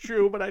know it's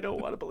true, but I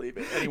don't want to believe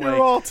it. Anyway.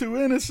 You're all too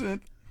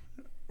innocent.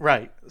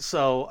 Right.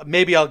 So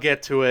maybe I'll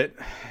get to it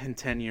in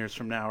 10 years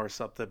from now or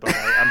something. But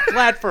I'm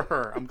glad for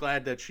her. I'm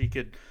glad that she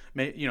could,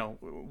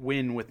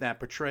 win with that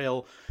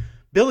portrayal.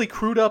 Billy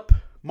Crudup,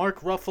 Mark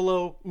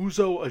Ruffalo,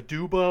 Uzo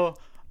Aduba,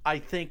 I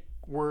think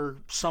were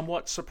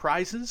somewhat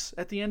surprises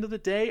at the end of the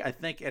day. I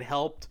think it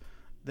helped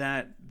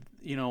that,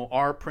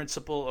 our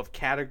principle of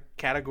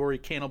category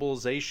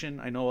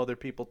cannibalization. I know other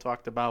people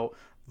talked about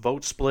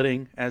vote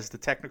splitting as the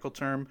technical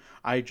term.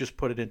 I just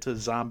put it into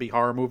zombie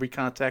horror movie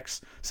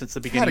context since the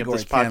beginning of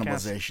this podcast. Category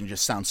cannibalization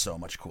just sounds so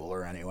much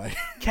cooler anyway.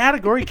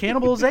 Category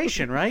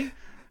cannibalization, right?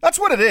 That's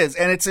what it is,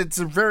 and it's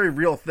a very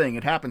real thing.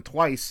 It happened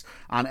twice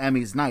on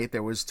Emmys night.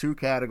 There was 2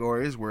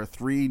 categories where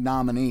 3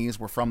 nominees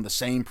were from the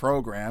same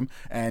program,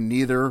 and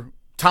neither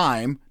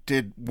time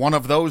did one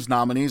of those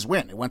nominees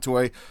win. It went to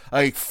a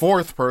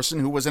 4th person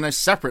who was in a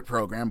separate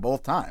program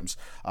both times.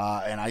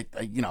 And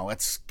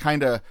it's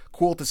kind of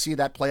cool to see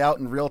that play out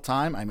in real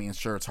time. I mean,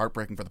 sure, it's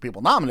heartbreaking for the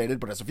people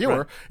nominated, but as a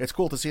viewer, It's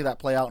cool to see that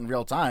play out in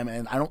real time.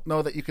 And I don't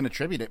know that you can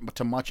attribute it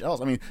to much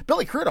else. I mean,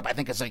 Billy Crudup, I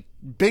think, is a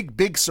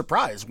big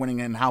surprise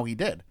winning in how he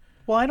did.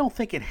 Well, I don't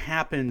think it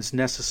happens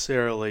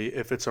necessarily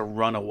if it's a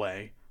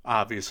runaway,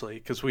 obviously,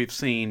 because we've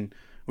seen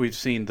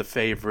the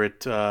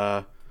favorite.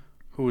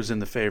 Who was in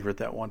the favorite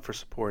that won for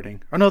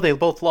supporting? Or no, they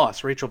both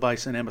lost. Rachel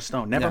Weisz and Emma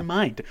Stone. Never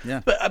mind. Yeah.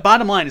 But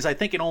bottom line is, I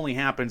think it only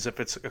happens if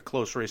it's a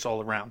close race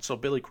all around. So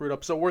Billy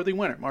Crudup's a worthy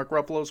winner. Mark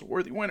Ruffalo's a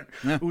worthy winner.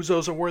 Yeah.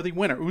 Uzo's a worthy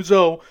winner.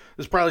 Uzo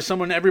is probably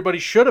someone everybody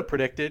should have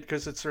predicted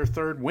because it's her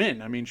 3rd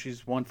win. I mean,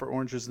 she's won for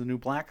Orange is the New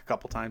Black a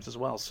couple times as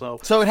well. So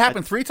it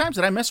happened 3 times?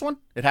 Did I miss one?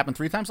 It happened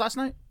 3 times last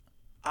night?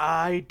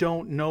 I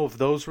don't know if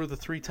those were the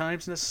 3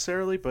 times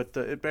necessarily, but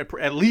it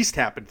at least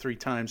happened 3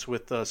 times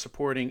with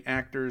supporting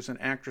actors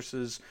and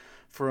actresses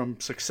from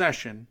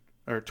Succession,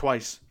 or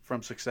twice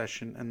from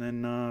Succession, and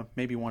then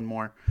maybe one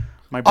more.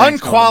 My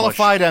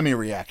unqualified Emmy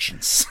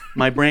reactions.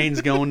 My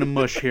brain's going to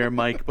mush here,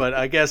 Mike, but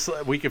I guess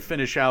we could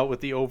finish out with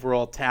the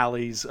overall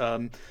tallies.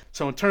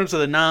 So in terms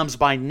of the noms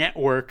by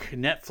network,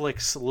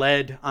 Netflix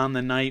led on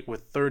the night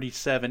with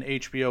 37,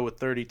 HBO with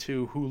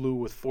 32, Hulu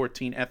with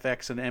 14,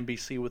 FX and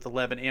NBC with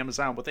 11,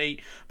 Amazon with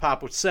 8,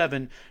 Pop with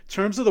 7. In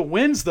terms of the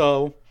wins,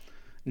 though,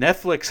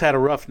 Netflix had a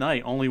rough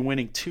night, only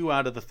winning 2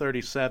 out of the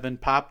 37.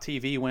 Pop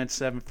TV went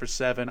 7 for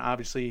 7.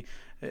 Obviously,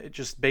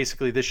 just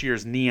basically this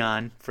year's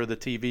Neon for the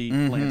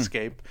TV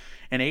landscape.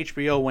 And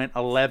HBO went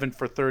 11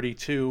 for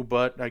 32,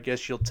 but I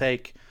guess you'll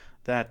take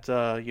that,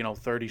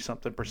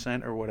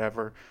 30-something% or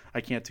whatever.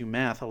 I can't do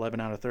math. 11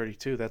 out of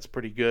 32, that's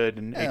pretty good.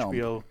 And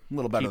HBO a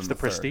little better keeps than the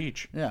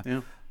prestige.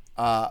 Yeah.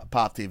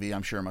 Pop TV,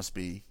 I'm sure, must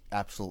be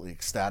absolutely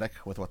ecstatic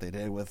with what they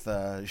did with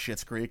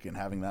Schitt's Creek and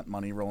having that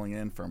money rolling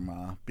in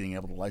from being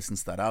able to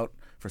license that out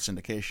for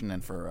syndication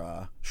and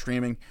for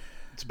streaming.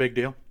 It's a big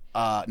deal.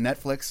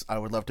 Netflix, I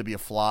would love to be a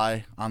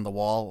fly on the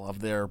wall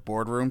of their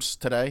boardrooms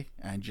today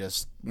and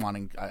just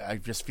I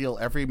just feel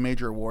every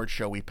major award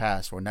show we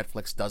pass where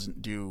Netflix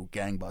doesn't do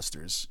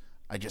gangbusters,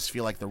 I just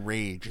feel like the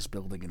rage is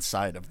building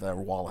inside of their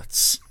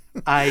wallets.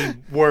 I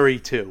worry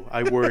too.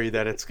 I worry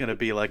that it's going to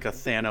be like a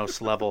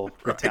Thanos level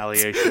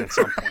retaliation at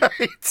some point.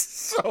 Right.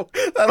 So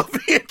that'll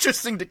be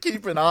interesting to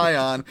keep an eye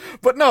on.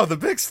 But no, the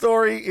big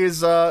story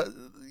is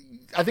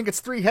I think it's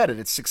three-headed.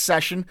 It's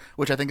Succession,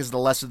 which I think is the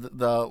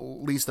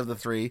least of the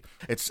three.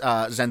 It's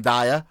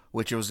Zendaya,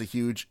 which was a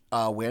huge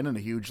win and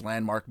a huge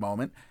landmark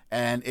moment.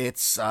 And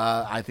it's,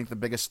 I think the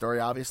biggest story,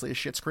 obviously, is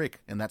Schitt's Creek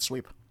in that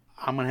sweep.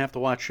 I'm going to have to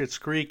watch Schitt's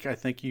Creek. I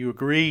think you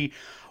agree.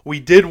 We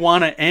did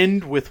want to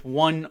end with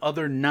one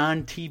other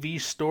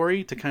non-TV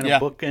story to kind of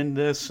bookend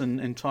this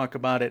and talk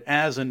about it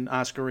as an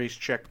Oscar race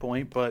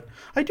checkpoint. But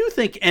I do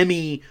think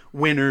Emmy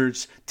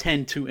winners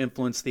tend to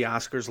influence the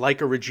Oscars.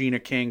 Like a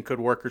Regina King could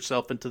work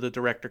herself into the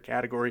director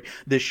category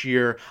this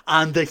year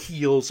on the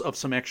heels of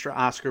some extra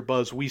Oscar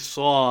buzz. We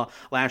saw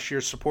last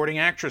year's supporting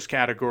actress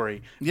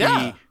category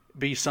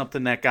be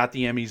something that got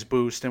the Emmys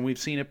boost, and we've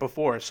seen it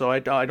before. So I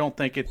don't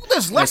think it...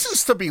 There's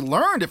lessons to be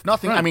learned, if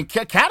nothing. Right. I mean,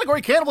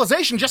 category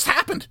cannibalization just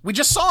happened. We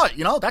just saw it,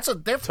 That's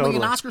definitely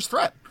an Oscars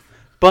threat.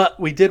 But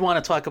we did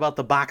want to talk about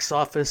the box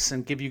office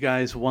and give you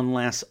guys one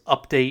last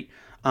update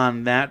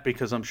on that,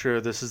 because I'm sure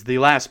this is the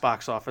last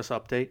box office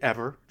update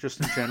ever,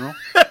 just in general.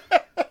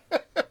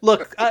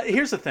 Look,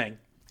 here's the thing.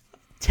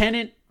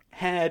 Tenet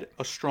had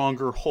a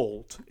stronger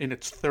hold in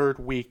its third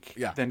week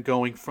than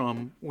going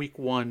from week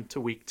 1 to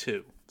week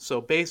 2. So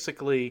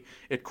basically,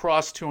 it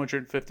crossed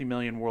 250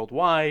 million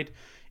worldwide.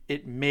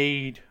 It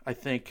made, I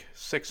think,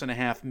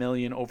 $6.5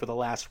 million over the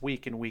last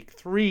week in week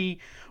 3,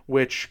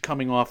 which,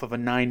 coming off of a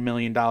 $9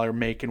 million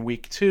make in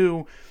week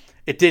 2,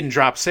 it didn't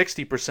drop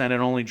 60%. It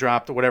only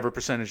dropped whatever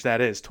percentage that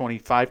is,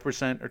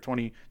 25% or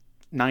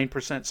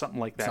 29%, something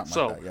like that.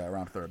 Something like that,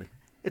 around 30.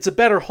 It's a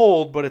better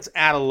hold, but it's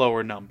at a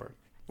lower number.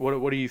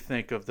 What do you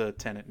think of the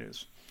Tenet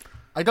news?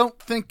 I don't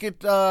think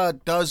it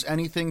does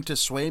anything to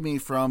sway me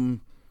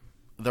from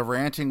the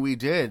ranting we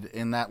did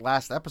in that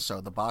last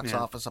episode, the box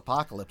office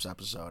apocalypse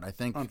episode. I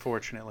think,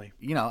 unfortunately,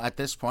 at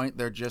this point,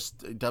 they're just,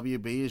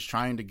 WB is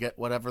trying to get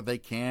whatever they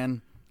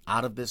can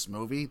out of this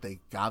movie. They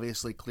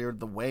obviously cleared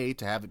the way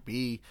to have it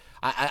be.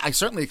 I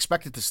certainly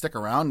expect it to stick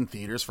around in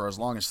theaters for as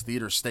long as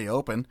theaters stay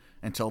open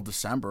until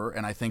December.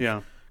 And I think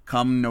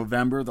come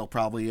November, they'll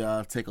probably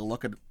take a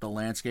look at the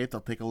landscape.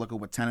 They'll take a look at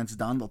what Tenet's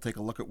done. They'll take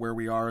a look at where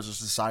we are as a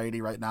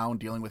society right now in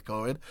dealing with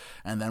COVID.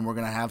 And then we're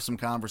going to have some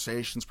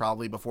conversations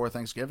probably before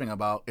Thanksgiving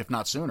about, if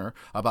not sooner,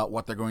 about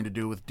what they're going to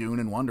do with Dune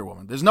and Wonder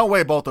Woman. There's no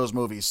way both those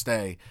movies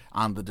stay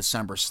on the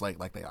December slate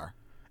like they are.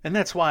 And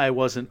that's why I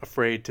wasn't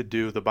afraid to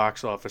do the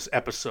box office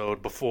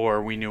episode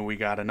before we knew we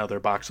got another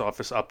box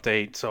office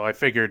update. So I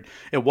figured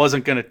it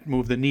wasn't going to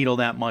move the needle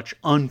that much,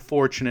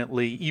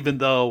 unfortunately, even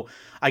though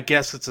I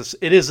guess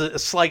it is a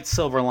slight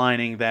silver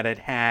lining that it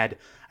had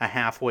a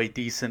halfway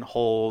decent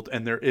hold,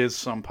 and there is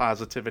some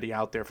positivity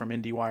out there from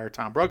IndieWire,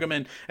 Tom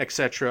Brueggemann,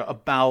 etc.,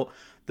 about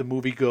the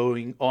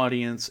movie-going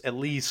audience at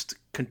least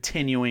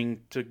continuing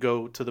to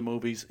go to the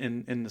movies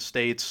in the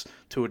States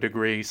to a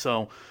degree.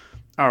 So,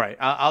 all right,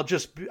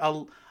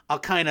 I'll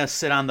kind of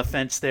sit on the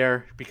fence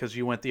there because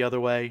you went the other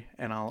way,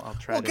 and I'll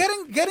try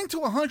to... Getting to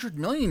 100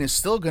 million is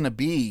still going to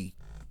be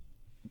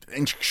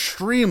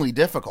extremely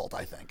difficult,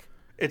 I think.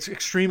 It's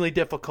extremely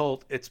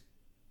difficult.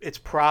 It's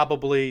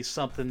probably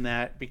something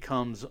that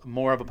becomes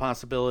more of a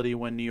possibility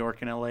when New York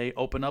and LA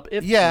open up,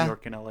 if New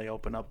York and LA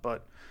open up,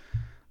 but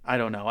I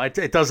don't know.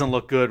 It doesn't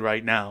look good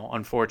right now,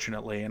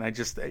 unfortunately, and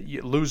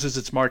it loses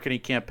its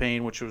marketing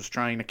campaign, which it was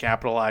trying to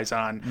capitalize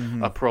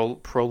on a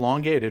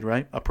prolongated,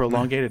 right? A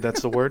prolongated,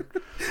 that's the word?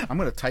 I'm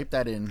going to type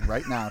that in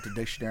right now to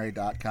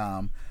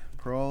dictionary.com.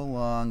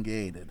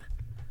 Prolongated.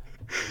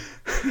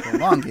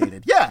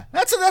 Prolongated. Yeah,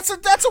 that's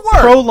a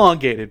word.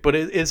 Prolongated, but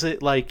is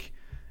it like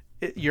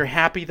you're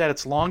happy that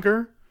it's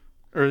longer,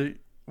 or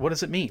what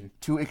does it mean?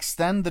 To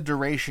extend the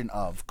duration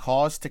of,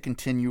 cause to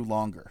continue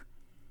longer.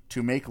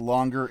 To make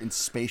longer in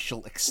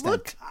spatial extent.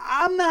 Look,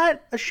 I'm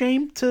not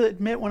ashamed to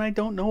admit when I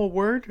don't know a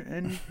word,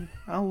 and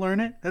I'll learn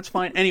it. That's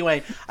fine.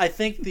 Anyway, I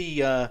think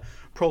the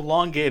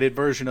prolongated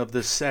version of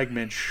this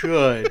segment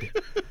should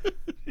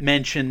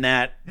mention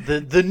that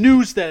the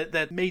news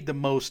that made the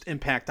most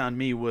impact on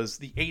me was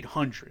the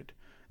 800.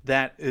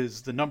 That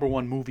is the number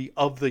one movie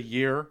of the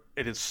year.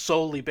 It is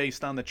solely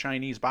based on the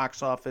Chinese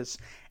box office.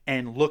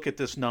 And look at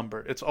this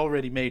number. It's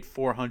already made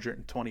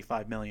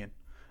 $425 million.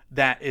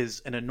 That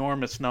is an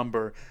enormous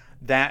number.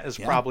 That is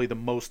probably the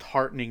most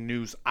heartening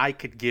news I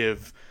could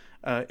give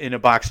in a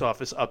box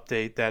office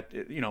update, that,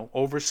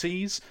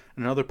 overseas,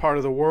 in another part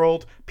of the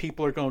world,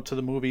 people are going to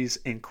the movies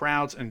in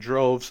crowds and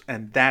droves,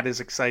 and that is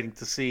exciting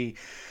to see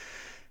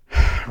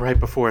right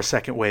before a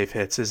second wave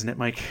hits, isn't it,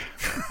 Mike?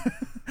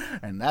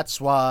 And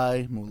that's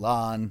why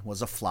Mulan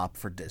was a flop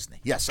for Disney.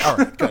 Yes, all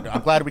right, good.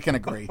 I'm glad we can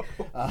agree.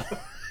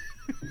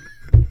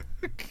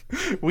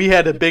 We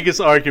had the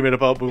biggest argument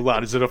about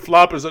Mulan. Is it a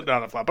flop? Is it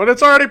not a flop? But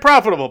it's already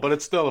profitable, but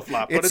it's still a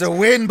flop. It's a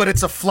win, but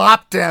it's a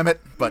flop, damn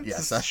it. But yes.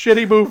 It's a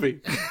shitty movie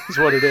is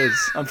what it is.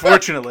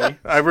 Unfortunately,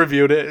 I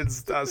reviewed it.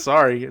 It's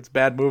sorry. It's a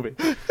bad movie.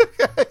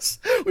 Yes.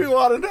 We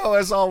want to know,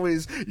 as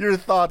always, your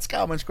thoughts,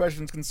 comments,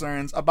 questions,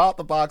 concerns about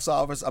the box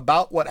office,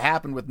 about what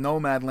happened with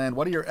Nomadland.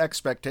 What are your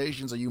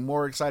expectations? Are you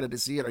more excited to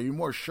see it? Are you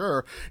more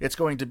sure it's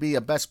going to be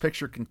a Best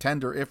Picture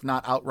contender, if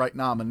not outright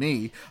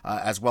nominee?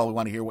 As well, we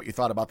want to hear what you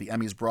thought about the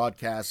Emmys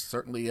broadcast.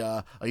 Certainly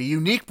a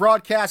unique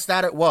broadcast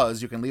that it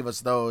was. You can leave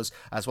us those,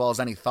 as well as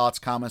any thoughts,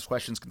 comments,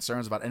 questions,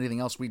 concerns about anything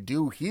else we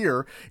do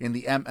here in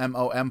the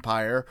MMO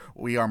Empire.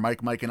 We are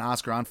Mike, and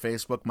Oscar on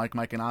Facebook,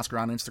 Mike, and Oscar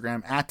on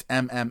Instagram, at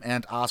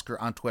and Oscar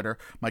on Twitter,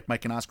 Mike,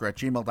 and Oscar at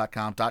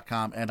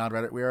gmail.com, and on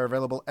Reddit. We are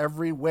available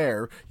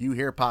everywhere you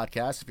hear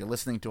podcasts. If you're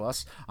listening to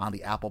us on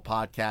the Apple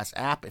Podcast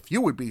app, if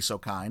you would be so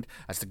kind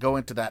as to go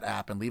into that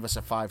app and leave us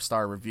a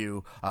 5-star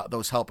review,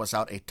 those help us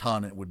out a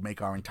ton. It would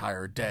make our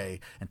entire day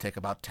and take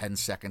about 10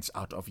 seconds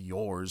out of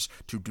yours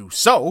to do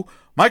so.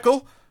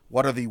 Michael,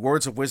 what are the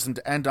words of wisdom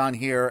to end on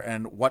here,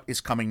 and what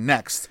is coming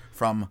next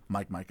from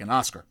Mike, and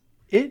Oscar?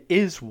 It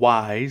is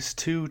wise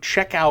to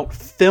check out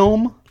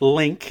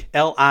filmlinc,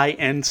 LINC.org,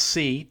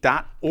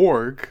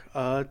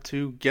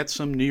 to get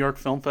some New York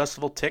Film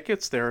Festival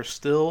tickets. There are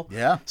still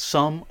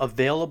some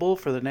available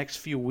for the next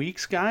few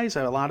weeks, guys.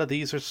 A lot of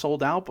these are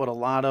sold out, but a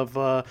lot of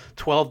 $12,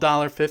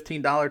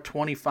 $15,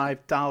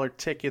 $25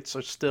 tickets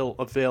are still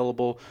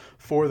available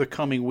for the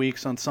coming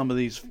weeks on some of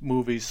these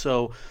movies.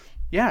 So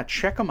yeah,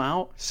 check them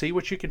out. See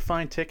what you can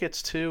find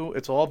tickets to.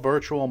 It's all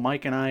virtual.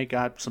 Mike and I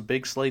got some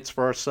big slates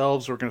for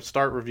ourselves. We're going to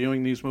start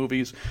reviewing these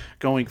movies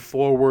going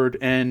forward.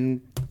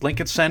 And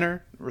Lincoln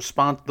Center,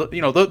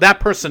 that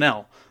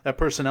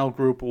personnel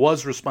group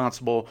was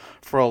responsible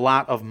for a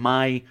lot of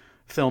my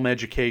film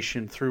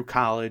education through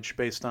college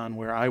based on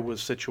where I was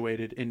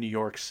situated in New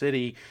York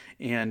City.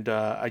 And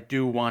I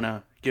do want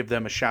to give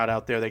them a shout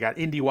out there. They got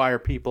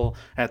IndieWire people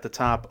at the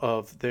top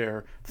of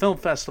their film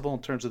festival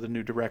in terms of the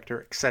new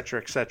director, et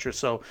cetera, et cetera.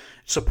 So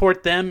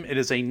support them. It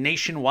is a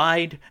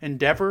nationwide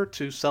endeavor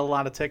to sell a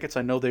lot of tickets.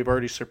 I know they've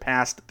already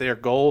surpassed their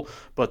goal,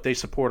 but they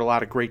support a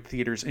lot of great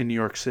theaters in New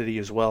York City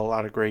as well, a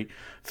lot of great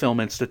film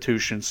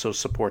institutions, so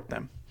support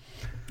them.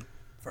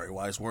 Very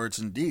wise words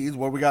indeed.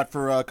 What we got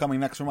for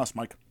coming next from us,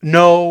 Mike?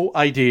 No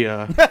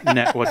idea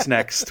what's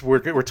next.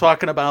 We're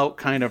talking about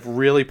kind of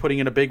really putting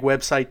in a big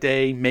website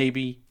day,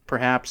 maybe,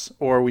 perhaps,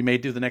 or we may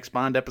do the next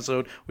Bond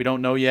episode. We don't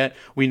know yet.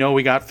 We know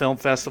we got film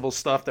festival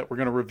stuff that we're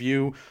going to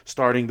review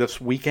starting this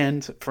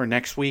weekend for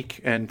next week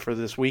and for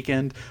this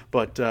weekend,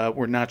 but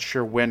we're not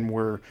sure when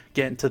we're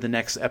getting to the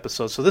next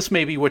episode. So this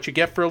may be what you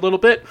get for a little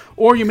bit,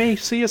 or you may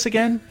see us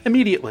again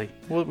immediately.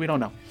 Well, we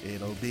don't know.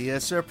 It'll be a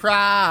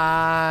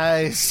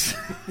surprise.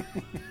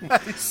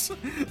 Nice.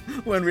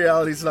 When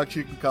reality sucks,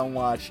 you can come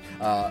watch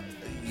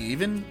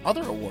even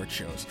other award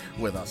shows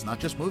with us, not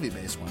just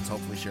movie-based ones.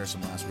 Hopefully share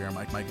some laughs. We are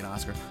Mike, and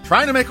Oscar,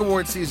 trying to make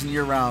award season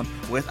year-round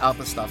without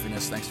the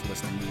stuffiness. Thanks for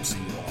listening. We will see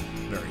you all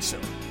very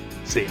soon.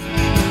 See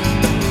you.